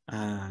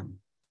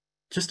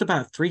just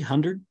about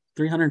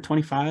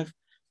 325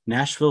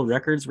 Nashville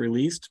records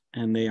released,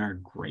 and they are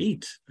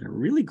great. They're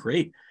really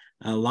great.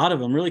 A lot of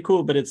them really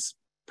cool, but it's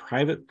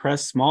private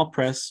press, small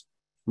press,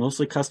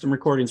 mostly custom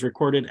recordings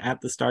recorded at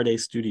the Starday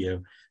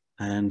studio.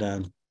 And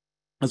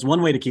that's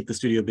one way to keep the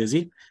studio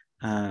busy.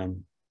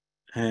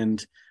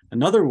 And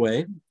another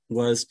way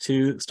was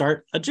to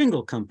start a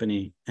jingle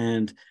company.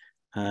 And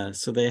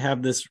so they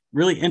have this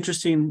really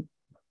interesting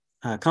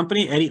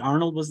company. Eddie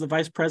Arnold was the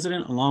vice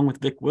president, along with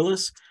Vic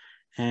Willis.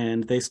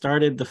 And they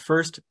started the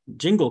first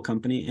jingle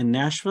company in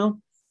Nashville.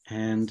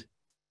 And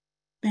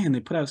man,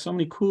 they put out so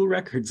many cool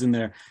records in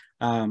there.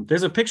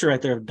 There's a picture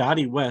right there of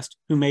Dottie West,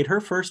 who made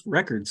her first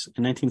records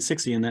in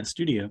 1960 in that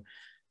studio.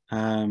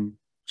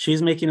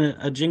 She's making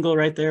a jingle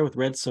right there with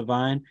Red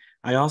Savine.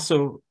 I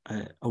also,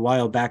 a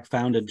while back,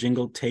 found a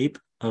jingle tape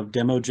of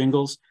demo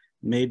jingles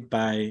made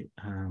by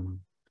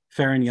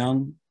Farron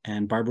Young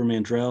and Barbara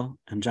Mandrell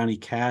and Johnny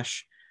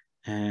Cash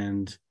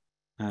and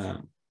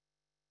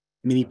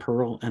Minnie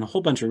Pearl, and a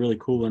whole bunch of really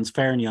cool ones,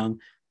 Fair and Young.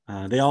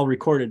 They all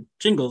recorded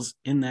jingles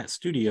in that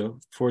studio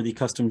for the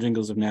Custom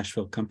Jingles of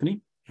Nashville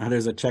company.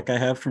 There's a check I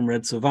have from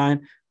Red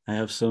Sylvain. I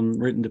have some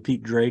written to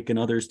Pete Drake and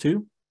others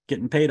too,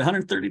 getting paid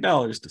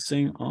 $130 to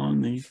sing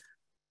on the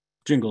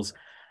jingles.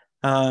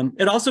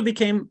 It also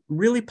became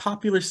really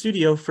popular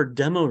studio for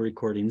demo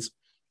recordings.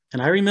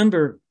 And I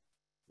remember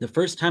the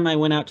first time I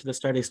went out to the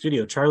Starday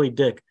studio, Charlie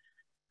Dick,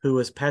 who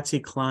was Patsy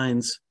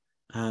Cline's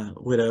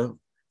widow,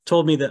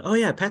 told me that, oh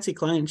yeah, Patsy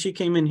Cline, she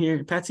came in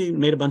here. Patsy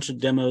made a bunch of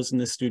demos in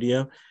the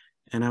studio.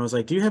 And I was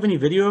like, do you have any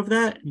video of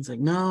that? And he's like,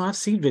 no, I've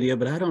seen video,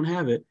 but I don't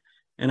have it.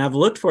 And I've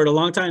looked for it a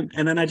long time.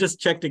 And then I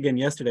just checked again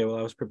yesterday while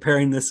I was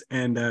preparing this.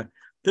 And the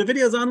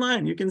video's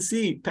online. You can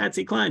see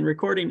Patsy Cline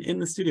recording in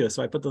the studio.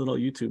 So I put the little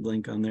YouTube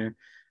link on there.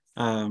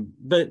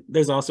 But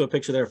there's also a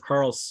picture there of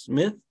Carl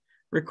Smith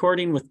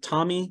recording with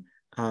Tommy.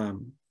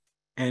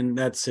 And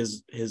that's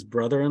his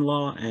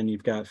brother-in-law. And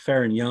you've got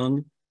Fair and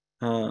Young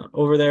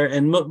over there.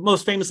 And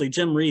most famously,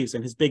 Jim Reeves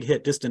and his big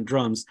hit, Distant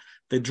Drums.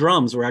 The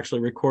drums were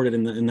actually recorded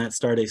in that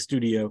Starday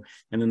studio.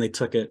 And then they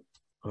took it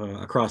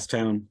across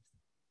town.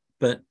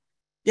 But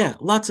yeah,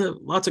 lots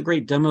of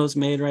great demos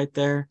made right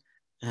there.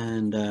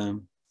 And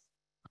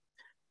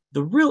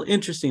the real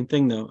interesting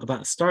thing, though,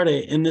 about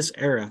Starday in this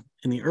era,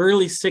 in the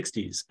early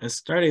 60s, as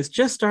Starday is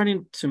just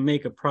starting to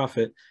make a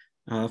profit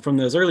from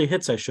those early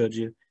hits I showed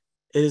you,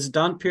 is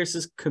Don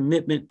Pierce's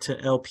commitment to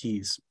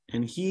LPs.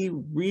 And he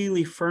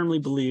really firmly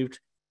believed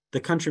the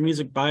country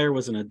music buyer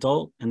was an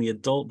adult, and the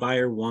adult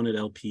buyer wanted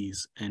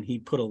LPs. And he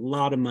put a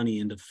lot of money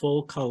into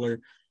full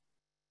color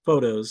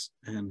photos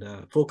and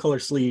full color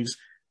sleeves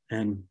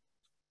and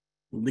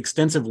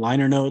extensive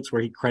liner notes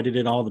where he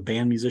credited all the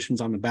band musicians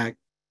on the back.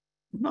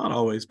 Not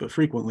always, but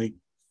frequently,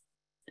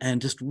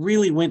 and just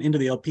really went into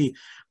the LP.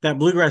 That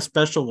Bluegrass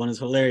Special one is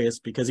hilarious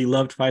because he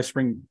loved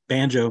five-string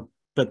banjo,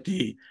 but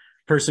the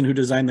person who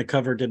designed the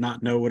cover did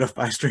not know what a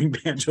five-string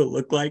banjo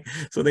looked like,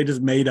 so they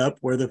just made up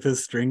where the fifth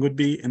string would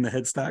be in the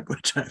headstock,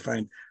 which I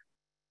find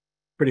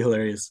pretty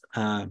hilarious.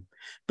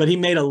 But he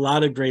made a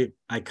lot of great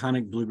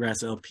iconic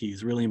bluegrass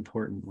LPs, really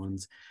important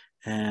ones,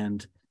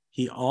 and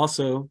he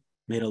also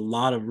made a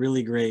lot of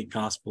really great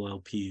gospel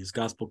LPs,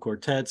 gospel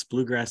quartets,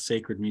 bluegrass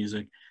sacred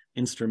music,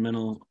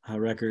 instrumental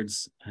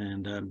records.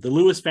 And the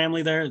Lewis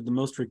family there, the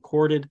most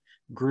recorded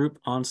group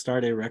on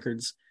Starday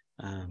Records.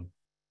 And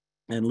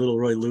Little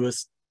Roy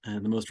Lewis,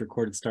 the most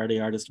recorded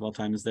Starday artist of all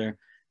time, is there.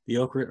 The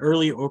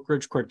early Oak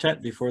Ridge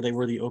Quartet before they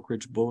were the Oak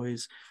Ridge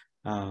Boys.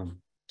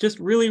 Just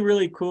really,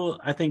 really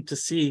cool, I think, to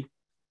see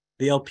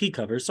the LP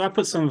covers. So I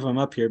put some of them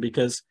up here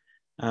because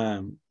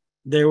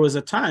there was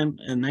a time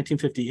in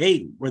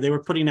 1958 where they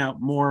were putting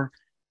out more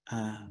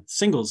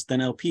singles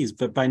than LPs.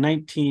 But by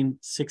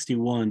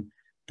 1961,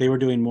 they were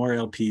doing more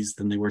LPs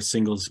than they were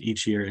singles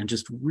each year, and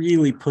just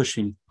really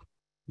pushing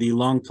the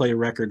long play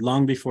record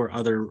long before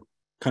other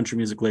country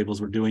music labels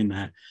were doing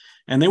that.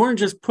 And they weren't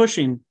just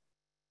pushing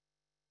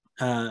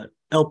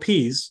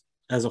LPs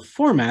as a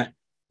format.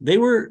 They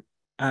were,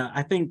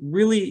 I think,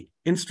 really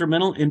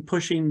instrumental in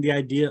pushing the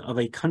idea of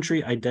a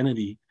country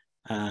identity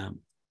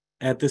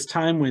at this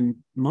time when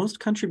most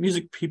country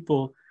music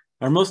people,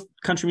 or most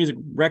country music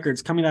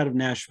records coming out of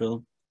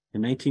Nashville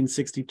in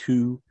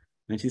 1962,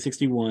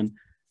 1961,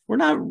 were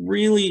not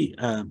really,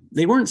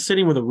 they weren't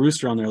sitting with a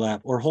rooster on their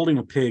lap or holding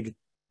a pig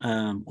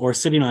or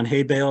sitting on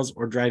hay bales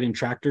or driving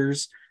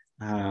tractors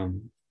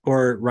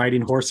or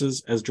riding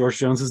horses, as George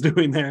Jones is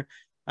doing there.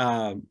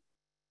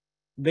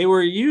 They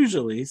were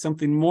usually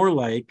something more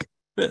like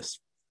this.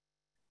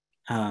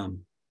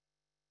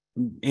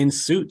 In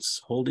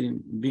suits,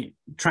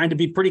 trying to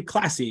be pretty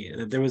classy.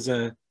 There was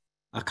a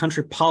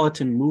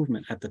countrypolitan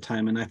movement at the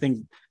time, and I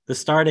think the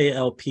Starday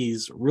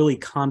LPs really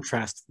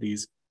contrast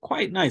these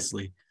quite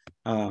nicely.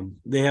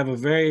 They have a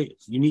very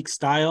unique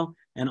style,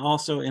 and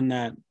also in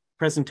that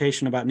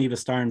presentation about Neva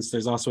Starnes,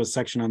 there's also a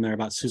section on there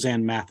about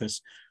Suzanne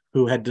Mathis,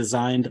 who had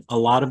designed a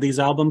lot of these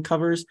album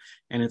covers,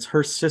 and it's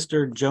her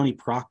sister, Joni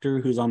Proctor,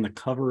 who's on the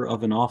cover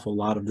of an awful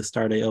lot of the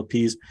Starday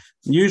LPs.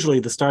 Usually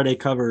the Starday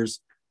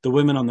covers, the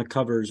women on the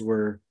covers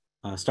were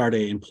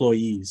Starday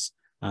employees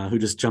who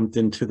just jumped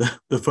into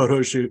the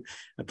photo shoot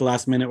at the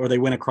last minute, or they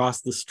went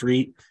across the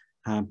street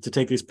to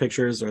take these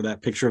pictures, or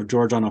that picture of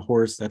George on a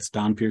horse, that's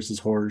Don Pierce's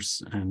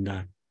horse,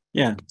 and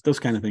yeah, those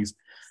kind of things.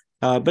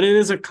 But it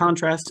is a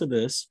contrast to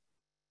this.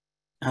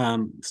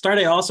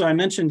 Starday also, I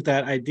mentioned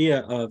that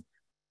idea of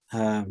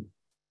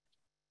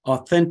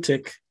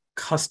authentic,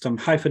 custom,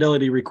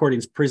 high-fidelity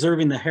recordings,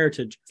 preserving the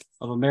heritage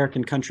of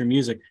American country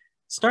music.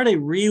 Starday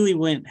really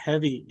went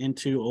heavy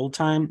into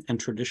old-time and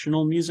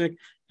traditional music,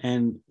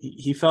 and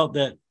he felt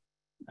that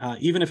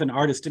even if an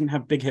artist didn't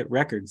have big hit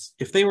records,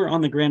 if they were on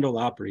the Grand Ole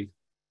Opry,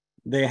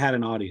 they had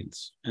an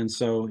audience. And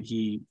so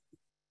he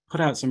put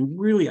out some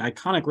really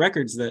iconic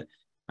records that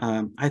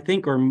I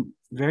think are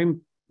very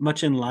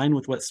much in line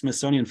with what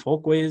Smithsonian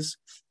Folkways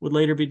would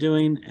later be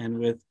doing, and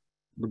with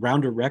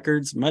Rounder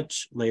Records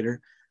much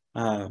later,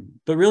 but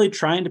really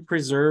trying to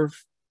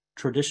preserve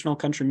traditional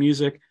country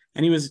music.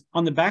 And he was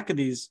on the back of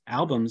these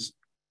albums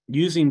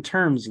using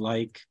terms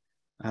like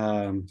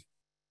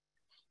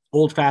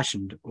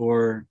old-fashioned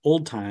or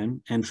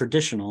old-time and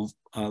traditional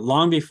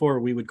long before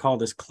we would call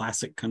this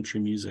classic country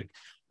music.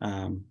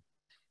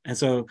 And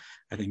so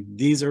I think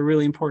these are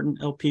really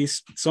important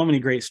LPs. So many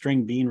great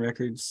string bean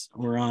records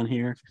were on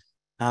here.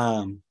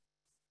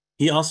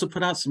 He also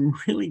put out some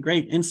really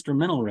great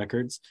instrumental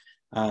records,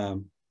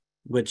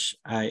 which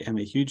I am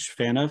a huge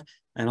fan of.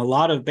 And a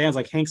lot of bands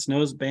like Hank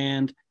Snow's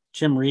band,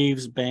 Jim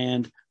Reeves'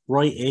 band,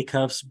 Roy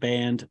Acuff's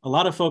band, a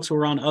lot of folks who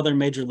were on other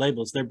major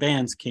labels, their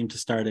bands came to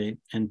Starday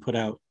and put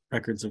out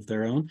records of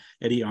their own.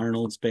 Eddie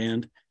Arnold's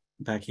band,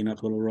 backing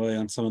up Little Roy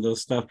on some of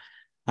those stuff.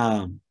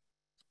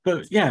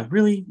 But yeah,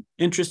 really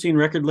interesting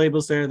record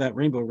labels there. That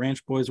Rainbow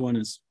Ranch Boys one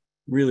is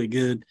really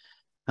good.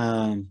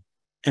 And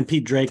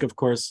Pete Drake, of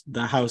course,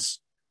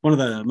 one of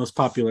the most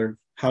popular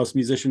house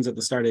musicians at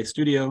the Starday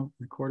studio,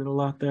 recorded a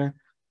lot there.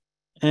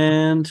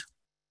 And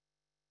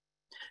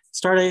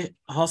Starday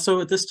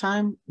also at this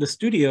time, the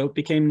studio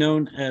became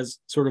known as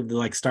sort of the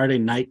like Starday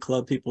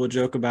nightclub people would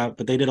joke about,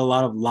 but they did a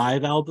lot of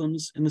live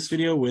albums in the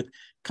studio with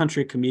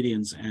country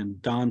comedians.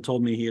 And Don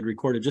told me he had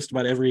recorded just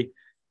about every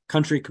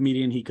country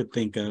comedian he could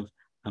think of,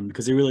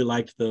 because he really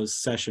liked those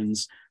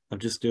sessions of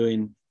just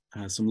doing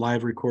some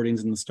live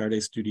recordings in the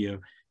Starday studio.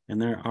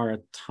 And there are a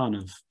ton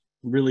of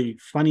really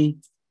funny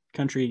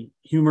country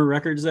humor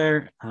records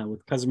there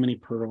with Cousin Minnie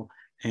Pearl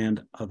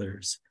and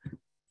others.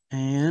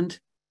 And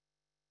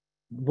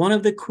one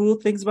of the cool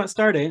things about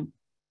Starday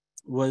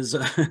was,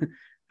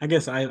 I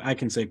guess I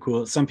can say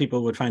cool, some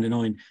people would find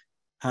annoying,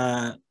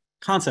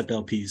 concept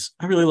LPs.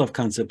 I really love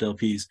concept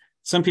LPs.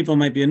 Some people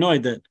might be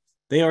annoyed that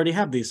they already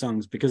have these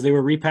songs because they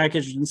were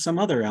repackaged in some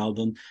other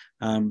album.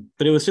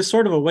 But it was just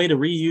sort of a way to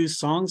reuse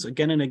songs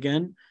again and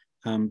again.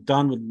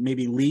 Don would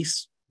maybe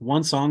lease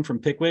one song from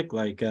Pickwick,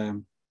 like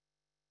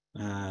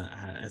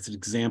as an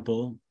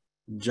example,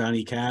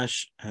 Johnny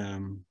Cash,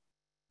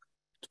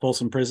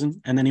 Folsom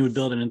Prison, and then he would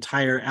build an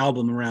entire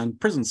album around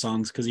prison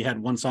songs because he had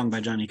one song by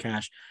Johnny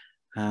Cash.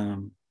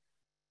 And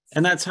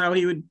that's how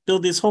he would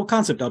build these whole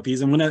concept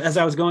LPs. And as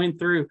I was going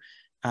through,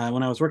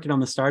 when I was working on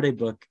the Starday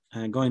book,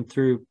 going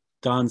through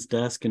Don's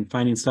desk and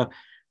finding stuff,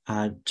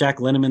 Jack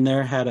Linneman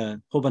there had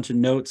a whole bunch of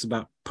notes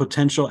about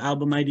potential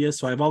album ideas.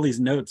 So I have all these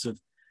notes of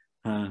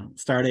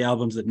Starday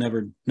albums that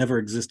never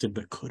existed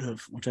but could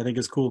have, which I think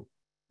is cool.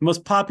 The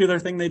most popular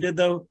thing they did,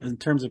 though, in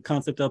terms of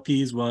concept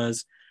LPs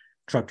was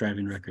truck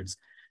driving records.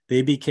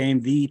 They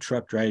became the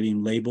truck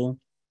driving label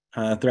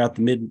throughout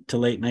the mid to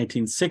late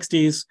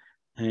 1960s,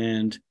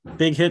 and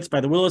big hits by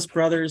the Willis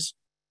Brothers,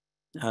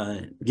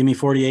 Give Me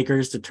 40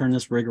 Acres to Turn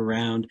This Rig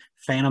Around,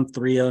 Phantom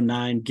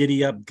 309,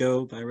 Giddy Up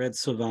Go by Red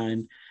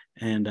Sovine,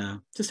 and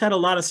just had a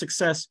lot of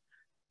success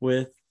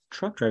with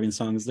truck driving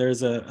songs.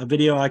 There's a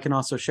video I can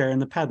also share in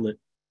the Padlet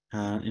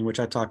in which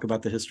I talk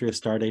about the history of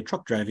Starday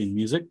truck driving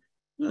music.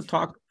 We'll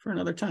talk for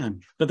another time.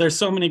 But there's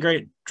so many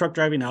great truck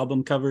driving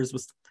album covers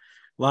with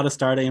a lot of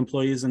Starday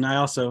employees. And I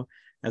also,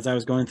 as I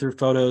was going through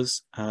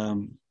photos,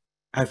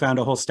 I found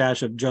a whole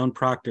stash of Joan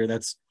Proctor,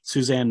 that's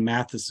Suzanne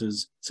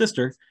Mathis's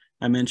sister.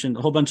 I mentioned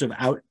a whole bunch of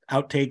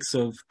outtakes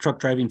of truck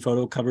driving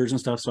photo covers and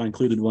stuff, so I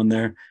included one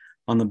there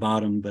on the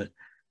bottom. But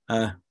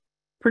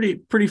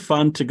pretty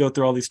fun to go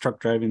through all these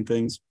truck driving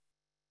things.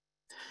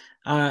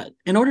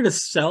 In order to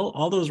sell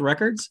all those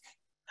records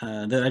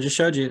that I just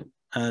showed you,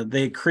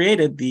 they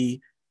created the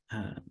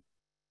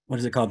what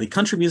is it called? The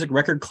Country Music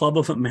Record Club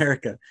of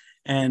America,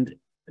 and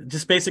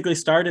just basically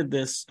started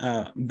this,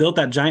 built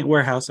that giant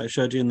warehouse I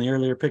showed you in the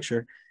earlier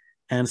picture,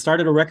 and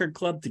started a record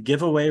club to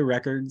give away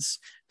records,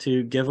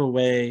 to give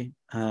away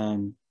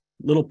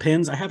little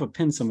pins. I have a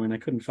pin somewhere and I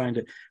couldn't find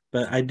it,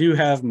 but I do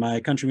have my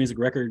Country Music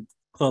Record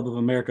Club of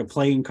America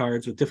playing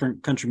cards with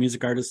different country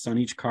music artists on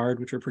each card,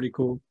 which are pretty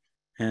cool.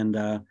 And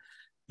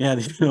yeah,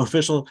 the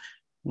official,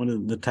 one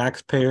of the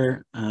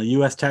taxpayer,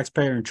 U.S.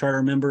 taxpayer and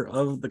charter member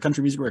of the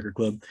Country Music Record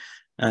Club.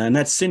 And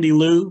that's Cindy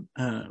Lou,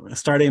 a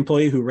Starday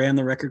employee who ran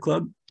the record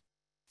club.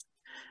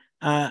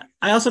 I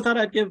also thought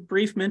I'd give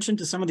brief mention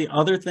to some of the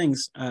other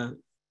things.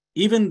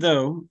 Even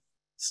though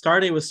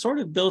Starday was sort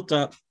of built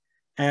up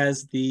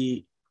as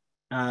the,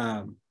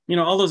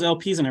 all those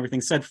LPs and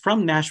everything said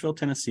from Nashville,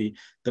 Tennessee,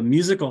 the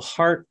musical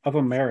heart of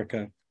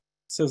America. It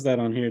says that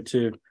on here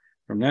too.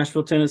 From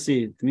Nashville,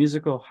 Tennessee, the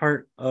musical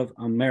heart of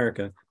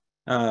America.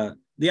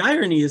 The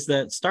irony is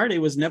that Starday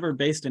was never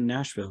based in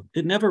Nashville.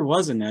 It never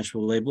was a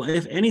Nashville label.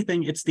 If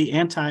anything, it's the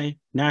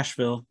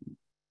anti-Nashville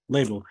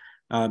label,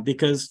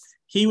 because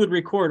he would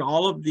record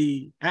all of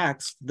the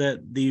acts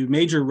that the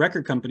major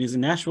record companies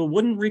in Nashville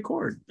wouldn't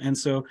record. And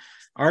so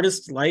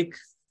artists like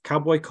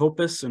Cowboy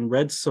Copas and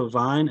Red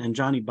Sovine and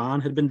Johnny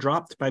Bond had been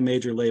dropped by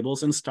major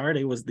labels, and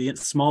Starday was the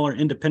smaller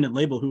independent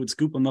label who would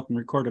scoop them up and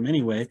record them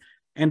anyway,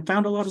 and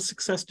found a lot of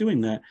success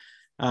doing that.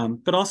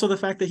 But also the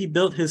fact that he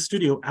built his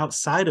studio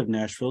outside of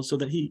Nashville so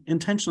that he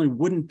intentionally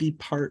wouldn't be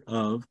part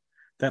of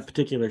that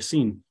particular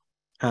scene.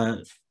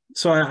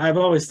 So I've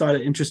always thought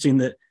it interesting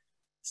that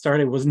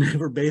Starday was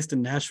never based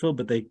in Nashville,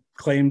 but they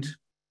claimed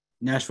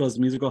Nashville as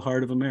the musical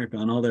heart of America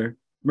on all their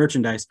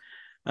merchandise.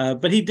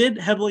 But he did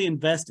heavily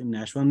invest in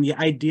Nashville and the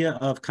idea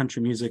of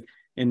country music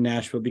in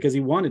Nashville, because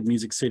he wanted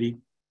Music City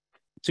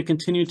to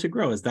continue to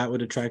grow, as that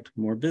would attract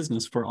more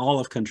business for all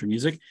of country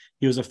music.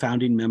 He was a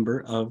founding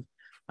member of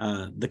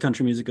the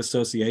Country Music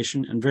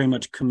Association and very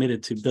much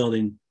committed to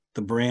building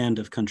the brand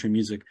of country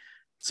music.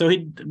 So he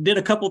did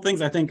a couple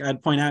things I think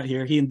I'd point out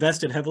here. He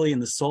invested heavily in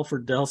the Sulphur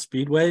Dell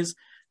Speedways,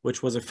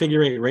 which was a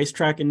figure-8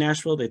 racetrack in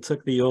Nashville. They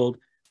took the old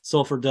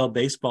Sulphur Dell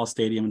baseball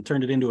stadium and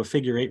turned it into a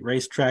figure-8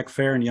 racetrack.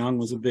 Fair and Young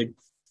was a big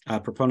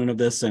proponent of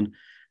this. And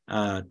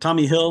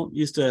Tommy Hill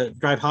used to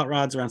drive hot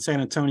rods around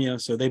San Antonio,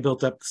 so they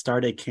built up the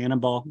Starday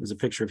Cannonball. There's a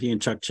picture of he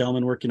and Chuck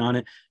Chelman working on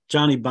it.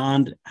 Johnny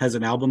Bond has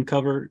an album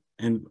cover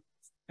and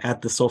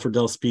at the Sulphur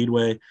Dell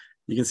Speedway.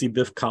 You can see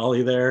Biff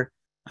Colley there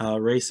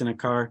racing a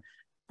car.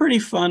 Pretty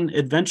fun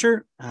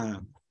adventure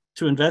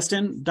to invest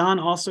in. Don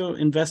also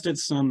invested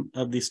some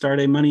of the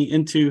Starday money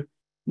into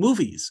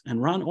movies,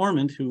 and Ron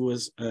Ormond, who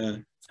was a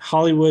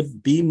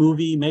Hollywood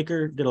B-movie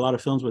maker, did a lot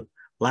of films with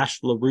Lash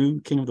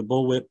LaRue, King of the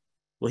Bullwhip.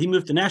 Well, he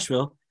moved to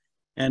Nashville,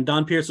 and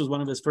Don Pierce was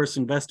one of his first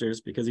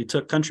investors because he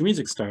took country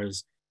music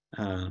stars,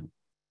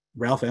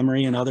 Ralph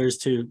Emery and others,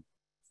 to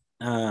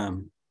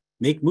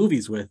make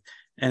movies with.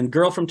 And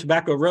Girl from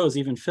Tobacco Rose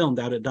even filmed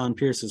out at Don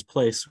Pierce's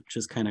place, which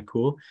is kind of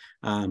cool.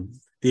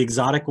 The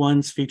Exotic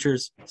Ones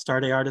features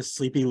Starday artist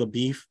Sleepy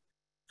LaBeef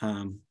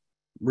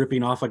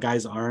ripping off a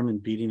guy's arm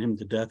and beating him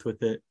to death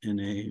with it in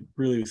a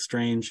really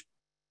strange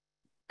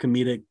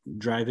comedic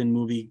drive-in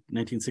movie,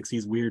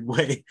 1960s weird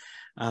way,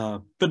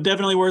 but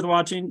definitely worth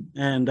watching.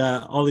 And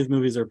all these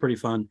movies are pretty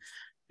fun.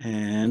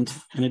 And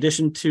in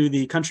addition to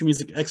the country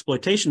music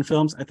exploitation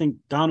films, I think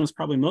Don was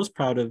probably most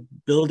proud of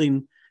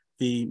building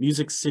the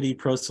Music City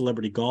Pro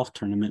Celebrity Golf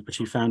Tournament, which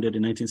he founded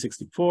in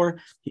 1964.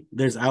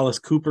 There's Alice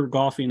Cooper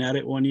golfing at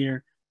it one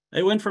year.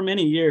 It went for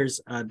many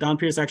years. Don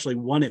Pierce actually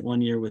won it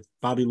one year with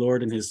Bobby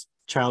Lord and his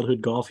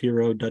childhood golf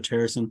hero, Dutch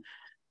Harrison.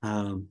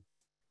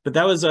 But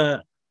that was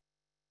a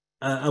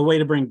way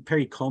to bring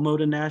Perry Como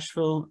to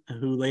Nashville,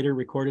 who later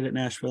recorded at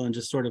Nashville, and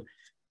just sort of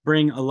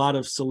bring a lot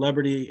of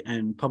celebrity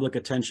and public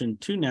attention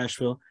to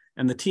Nashville.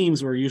 And the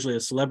teams were usually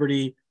a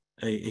celebrity,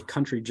 a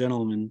country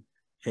gentleman,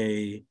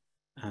 and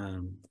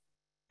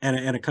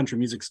a country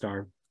music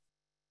star.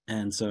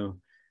 And so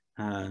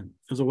it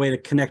was a way to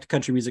connect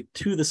country music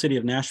to the city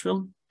of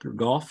Nashville through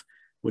golf,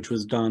 which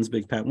was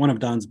one of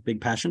Don's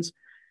big passions.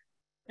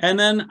 And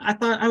then I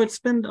thought I would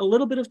spend a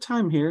little bit of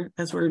time here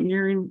as we're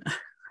nearing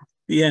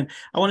the end.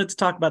 I wanted to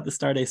talk about the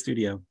Starday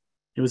studio.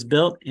 It was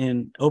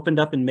opened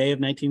up in May of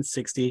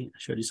 1960. I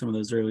showed you some of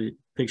those early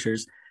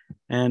pictures.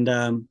 And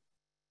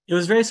it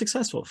was very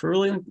successful for a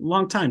really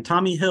long time.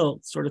 Tommy Hill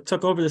sort of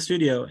took over the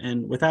studio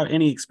and without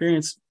any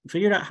experience,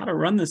 figured out how to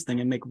run this thing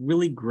and make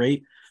really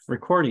great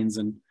recordings.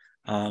 And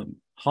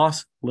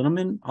Hoss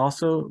Linneman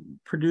also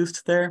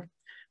produced there.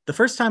 The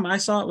first time I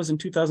saw it was in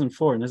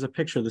 2004, and there's a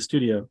picture of the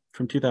studio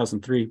from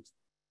 2003.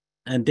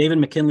 And David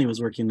McKinley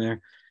was working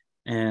there,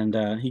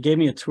 and he gave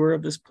me a tour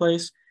of this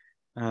place.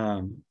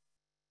 I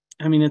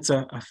mean, it's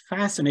a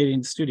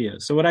fascinating studio.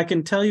 So what I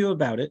can tell you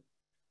about it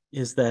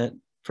is that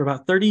for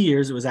about 30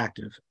 years, it was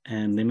active,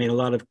 and they made a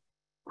lot of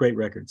great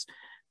records,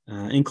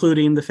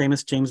 including the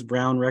famous James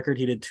Brown record.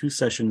 He did 2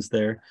 sessions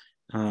there.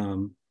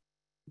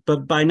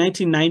 But by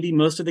 1990,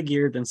 most of the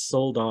gear had been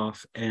sold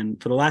off.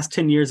 And for the last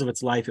 10 years of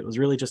its life, it was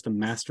really just a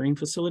mastering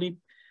facility.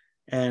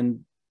 And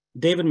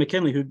David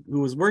McKinley,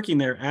 who was working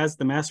there as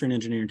the mastering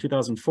engineer in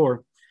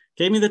 2004,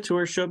 gave me the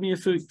tour, showed me a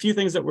few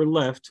things that were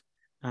left.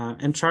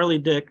 And Charlie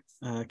Dick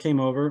came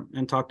over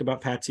and talked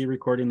about Patsy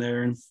recording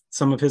there and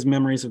some of his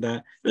memories of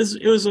that.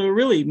 It was a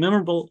really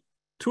memorable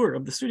tour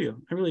of the studio.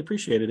 I really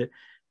appreciated it.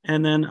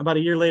 And then about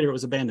a year later, it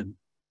was abandoned.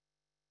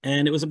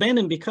 And it was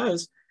abandoned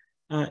because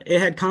it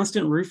had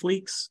constant roof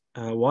leaks,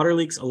 water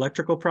leaks,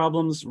 electrical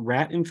problems,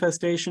 rat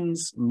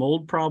infestations,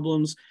 mold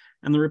problems,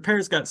 and the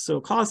repairs got so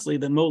costly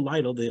that Mo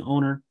Lytle, the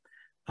owner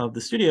of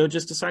the studio,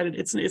 just decided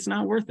it's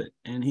not worth it,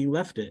 and he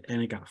left it,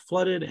 and it got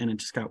flooded, and it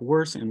just got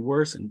worse and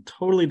worse and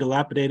totally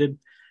dilapidated.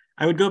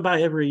 I would go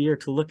by every year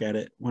to look at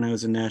it when I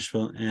was in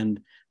Nashville,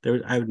 and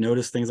I would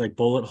notice things like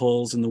bullet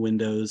holes in the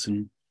windows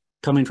and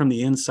coming from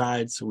the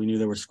inside, so we knew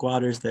there were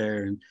squatters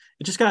there, and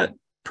it just got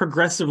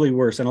progressively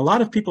worse. And a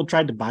lot of people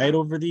tried to buy it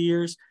over the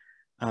years,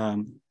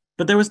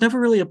 but there was never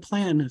really a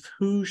plan of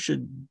who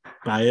should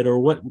buy it or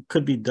what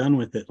could be done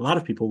with it. A lot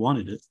of people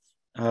wanted it.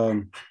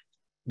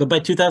 But by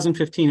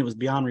 2015, it was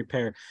beyond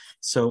repair.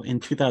 So in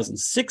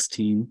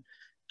 2016,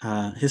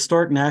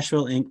 Historic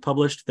Nashville, Inc.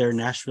 published their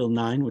Nashville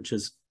 9, which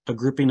is a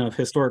grouping of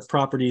historic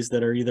properties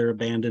that are either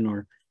abandoned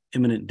or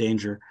imminent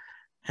danger.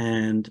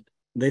 And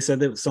they said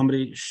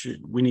that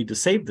we need to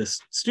save this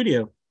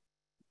studio.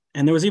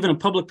 And there was even a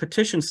public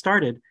petition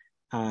started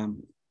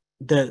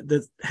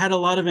that had a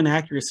lot of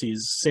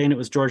inaccuracies, saying it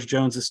was George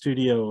Jones's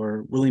studio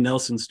or Willie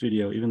Nelson's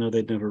studio, even though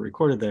they'd never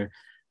recorded there.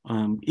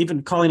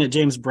 Even calling it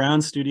James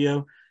Brown's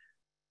studio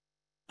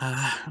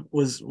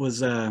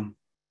was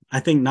I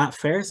think not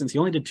fair, since he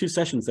only did 2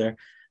 sessions there.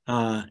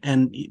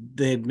 And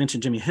they had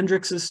mentioned Jimi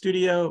Hendrix's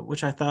studio,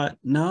 which I thought,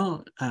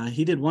 no,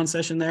 he did 1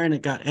 session there and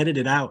it got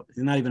edited out. It's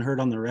not even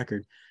heard on the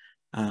record.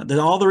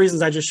 All the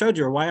reasons I just showed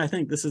you are why I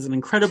think this is an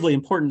incredibly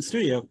important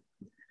studio.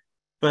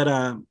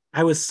 But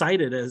I was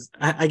cited as,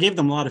 I gave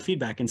them a lot of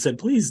feedback and said,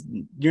 please,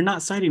 you're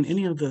not citing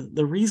any of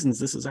the reasons.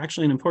 This is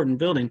actually an important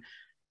building.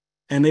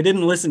 And they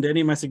didn't listen to any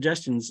of my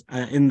suggestions.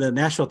 In the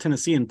Nashville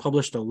Tennessean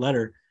published a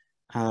letter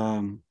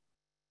with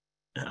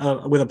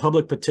a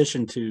public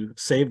petition to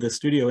save the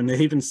studio. And they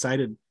even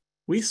cited,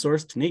 we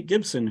sourced Nate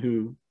Gibson,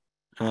 who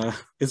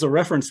is a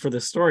reference for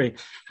this story,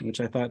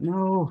 which I thought,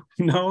 no,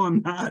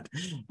 I'm not.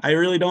 I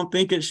really don't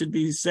think it should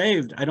be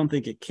saved. I don't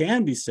think it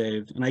can be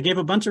saved. And I gave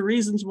a bunch of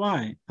reasons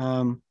why.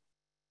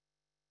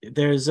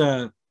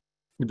 The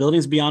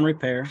building's beyond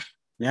repair.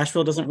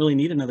 Nashville doesn't really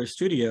need another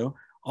studio.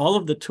 All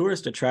of the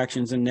tourist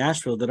attractions in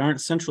Nashville that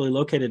aren't centrally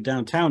located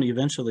downtown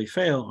eventually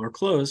fail or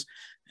close,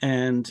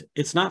 and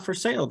it's not for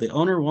sale. The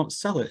owner won't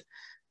sell it.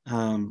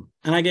 And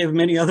I gave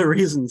many other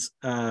reasons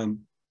why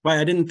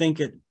I didn't think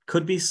it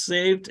could be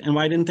saved and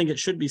why I didn't think it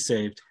should be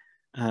saved.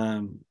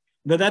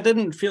 But that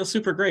didn't feel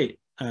super great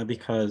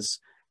because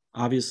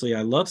obviously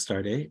I love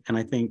Starday and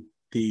I think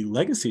the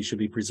legacy should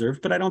be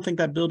preserved, but I don't think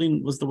that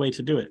building was the way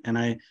to do it. And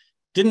I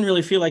didn't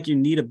really feel like you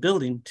need a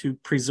building to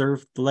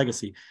preserve the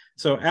legacy.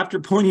 So after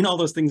pointing all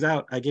those things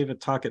out, I gave a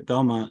talk at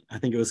Belmont. I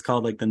think it was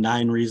called like the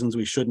 9 reasons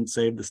we shouldn't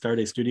save the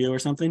Starday studio or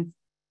something.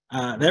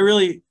 That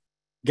really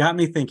got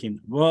me thinking,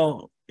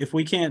 well, if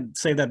we can't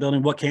save that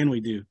building, what can we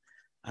do?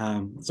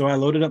 So I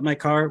loaded up my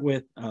car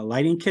with a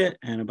lighting kit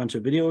and a bunch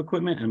of video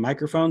equipment and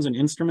microphones and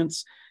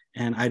instruments.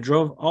 And I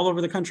drove all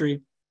over the country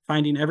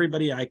finding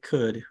everybody I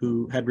could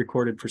who had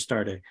recorded for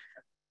Starday.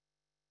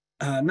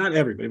 Not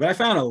everybody, but I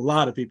found a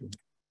lot of people.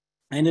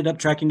 I ended up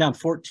tracking down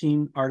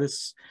 14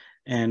 artists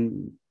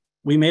and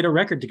we made a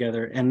record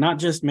together, and not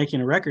just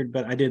making a record,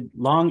 but I did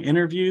long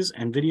interviews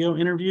and video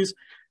interviews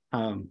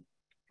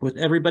with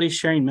everybody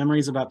sharing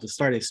memories about the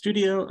Starday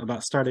studio,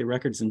 about Starday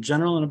Records in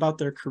general, and about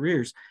their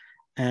careers.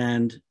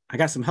 And I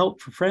got some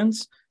help from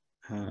friends.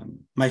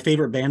 My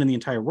favorite band in the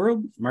entire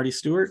world, Marty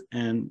Stewart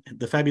and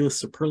the Fabulous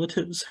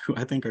Superlatives, who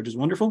I think are just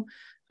wonderful,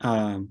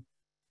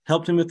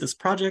 helped him with this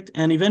project.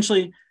 And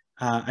eventually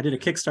I did a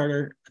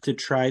Kickstarter to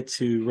try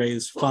to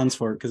raise funds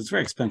for it because it's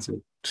very expensive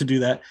to do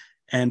that.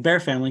 And Bear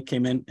Family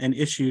came in and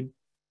issued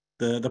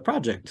the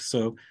project.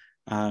 So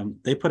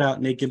they put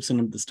out Nate Gibson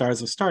of the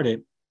Stars of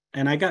Starday.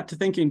 And I got to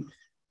thinking,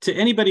 to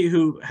anybody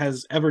who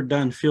has ever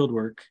done field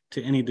work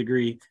to any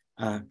degree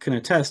can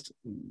attest,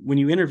 when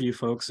you interview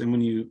folks and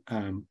when you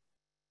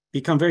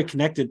become very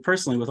connected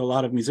personally with a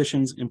lot of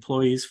musicians,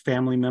 employees,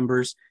 family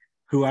members,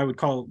 who I would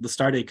call the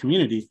Starday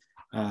community,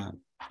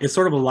 it's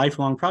sort of a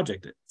lifelong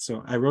project.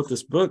 So I wrote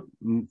this book,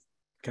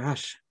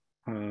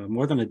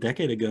 more than a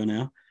decade ago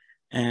now,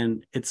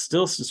 and it's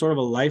still sort of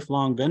a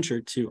lifelong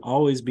venture to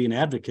always be an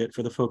advocate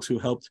for the folks who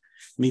helped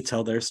me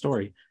tell their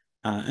story.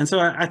 And so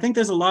I think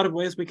there's a lot of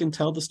ways we can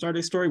tell the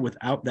Starday story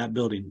without that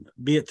building,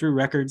 be it through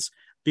records,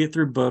 be it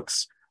through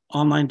books,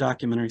 online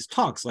documentaries,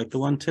 talks like the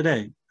one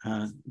today.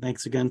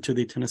 Thanks again to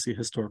the Tennessee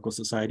Historical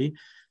Society,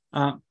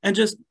 and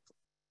just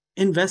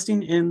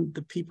investing in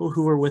the people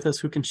who are with us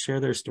who can share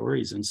their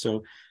stories. And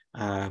so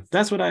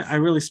that's what I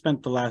really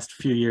spent the last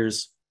few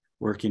years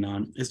working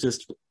on, is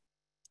just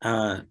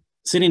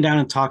sitting down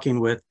and talking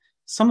with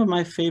some of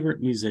my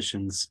favorite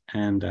musicians.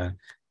 And,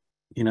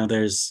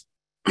 there's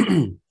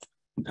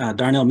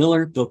Darnell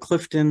Miller, Bill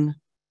Clifton,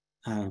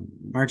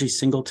 Margie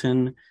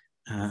Singleton.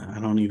 I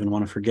don't even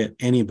want to forget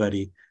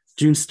anybody.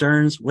 June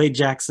Stearns, Wade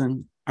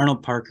Jackson,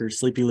 Arnold Parker,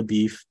 Sleepy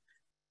LaBeef,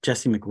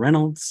 Jesse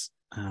McReynolds,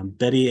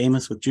 Betty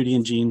Amos with Judy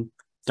and Jean,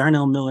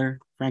 Darnell Miller,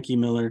 Frankie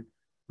Miller,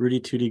 Rudy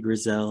Tootie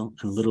Grizel,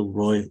 and Little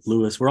Roy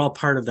Lewis. We're all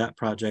part of that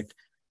project.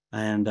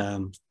 And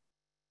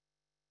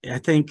I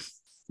think,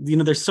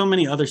 there's so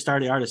many other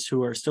Starday artists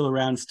who are still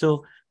around,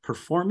 still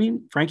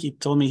performing. Frankie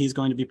told me he's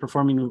going to be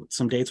performing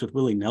some dates with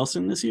Willie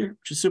Nelson this year,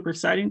 which is super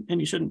exciting, and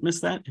you shouldn't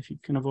miss that if you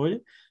can avoid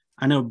it.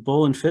 I know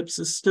Bolin Phipps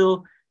is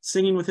still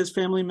singing with his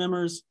family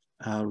members,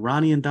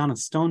 Ronnie and Donna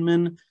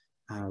Stoneman,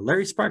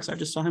 Larry Sparks, I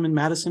just saw him in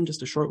Madison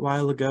just a short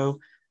while ago.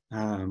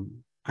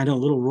 I know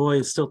Little Roy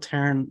is still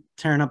tearing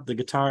up the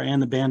guitar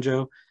and the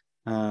banjo.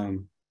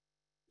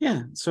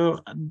 So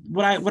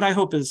what I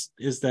hope is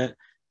that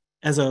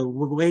as a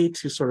way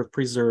to sort of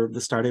preserve the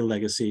Starday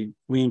legacy,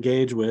 we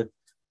engage with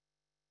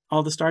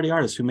all the Starday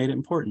artists who made it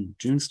important: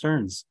 June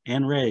Stearns,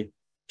 Ann Ray,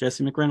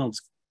 Jesse McReynolds,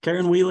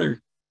 Karen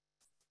Wheeler,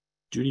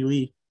 Judy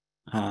Lee,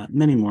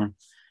 many more.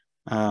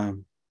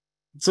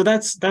 So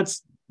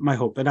that's my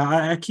hope, and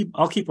I'll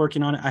keep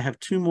working on it. I have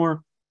 2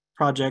 more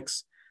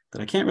projects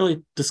that I can't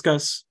really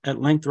discuss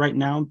at length right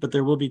now, but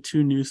there will be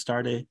 2 new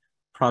Starday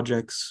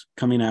projects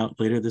coming out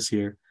later this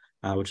year,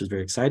 which is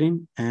very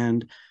exciting.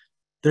 And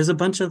there's a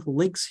bunch of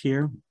links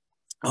here.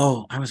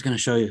 Oh, I was going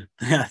to show you.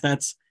 Yeah,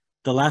 that's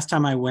the last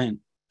time I went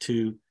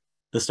to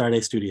the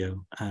Starday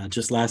studio,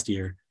 just last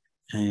year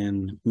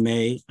in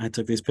May. I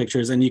took these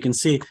pictures, and you can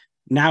see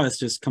now it's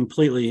just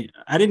completely,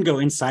 I didn't go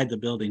inside the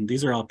building.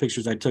 These are all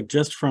pictures I took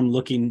just from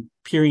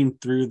peering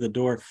through the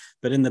door.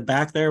 But in the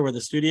back there where the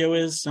studio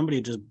is,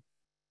 somebody just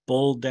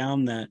bowled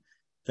down that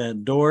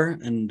door,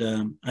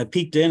 and I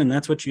peeked in, and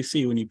that's what you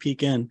see when you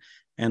peek in.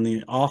 And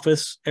the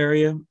office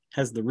area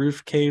has the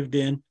roof caved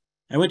in,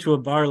 I went to a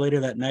bar later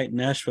that night in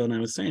Nashville, and I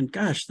was saying,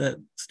 gosh, that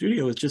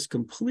studio was just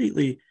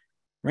completely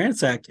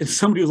ransacked. And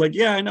somebody was like,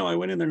 yeah, I know. I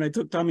went in there and I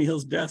took Tommy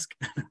Hill's desk.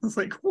 I was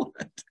like,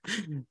 what?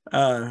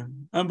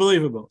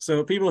 Unbelievable.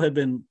 So people had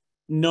been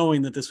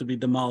knowing that this would be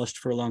demolished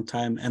for a long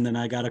time. And then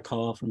I got a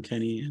call from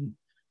Kenny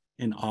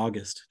in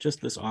August, just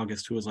this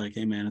August, who was like,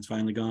 hey, man, it's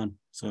finally gone.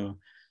 So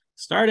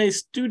Starday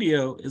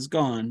Studio is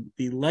gone.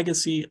 The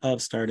legacy of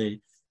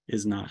Starday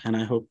is not. And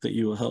I hope that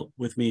you will help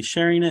with me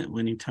sharing it.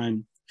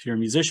 Anytime, if you're a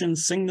musician,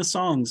 sing the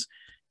songs.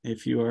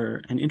 If you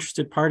are an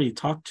interested party,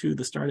 talk to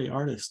the Starday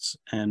artists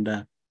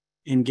and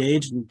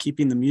engage in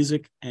keeping the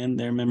music and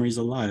their memories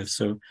alive.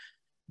 So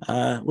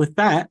with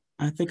that,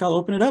 I think I'll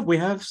open it up. We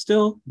have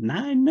still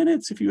 9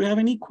 minutes. If you have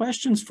any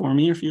questions for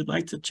me, or if you'd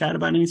like to chat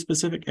about any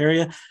specific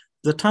area,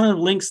 there's a ton of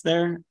links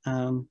there.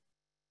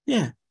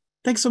 Yeah,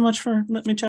 thanks so much for letting me chat.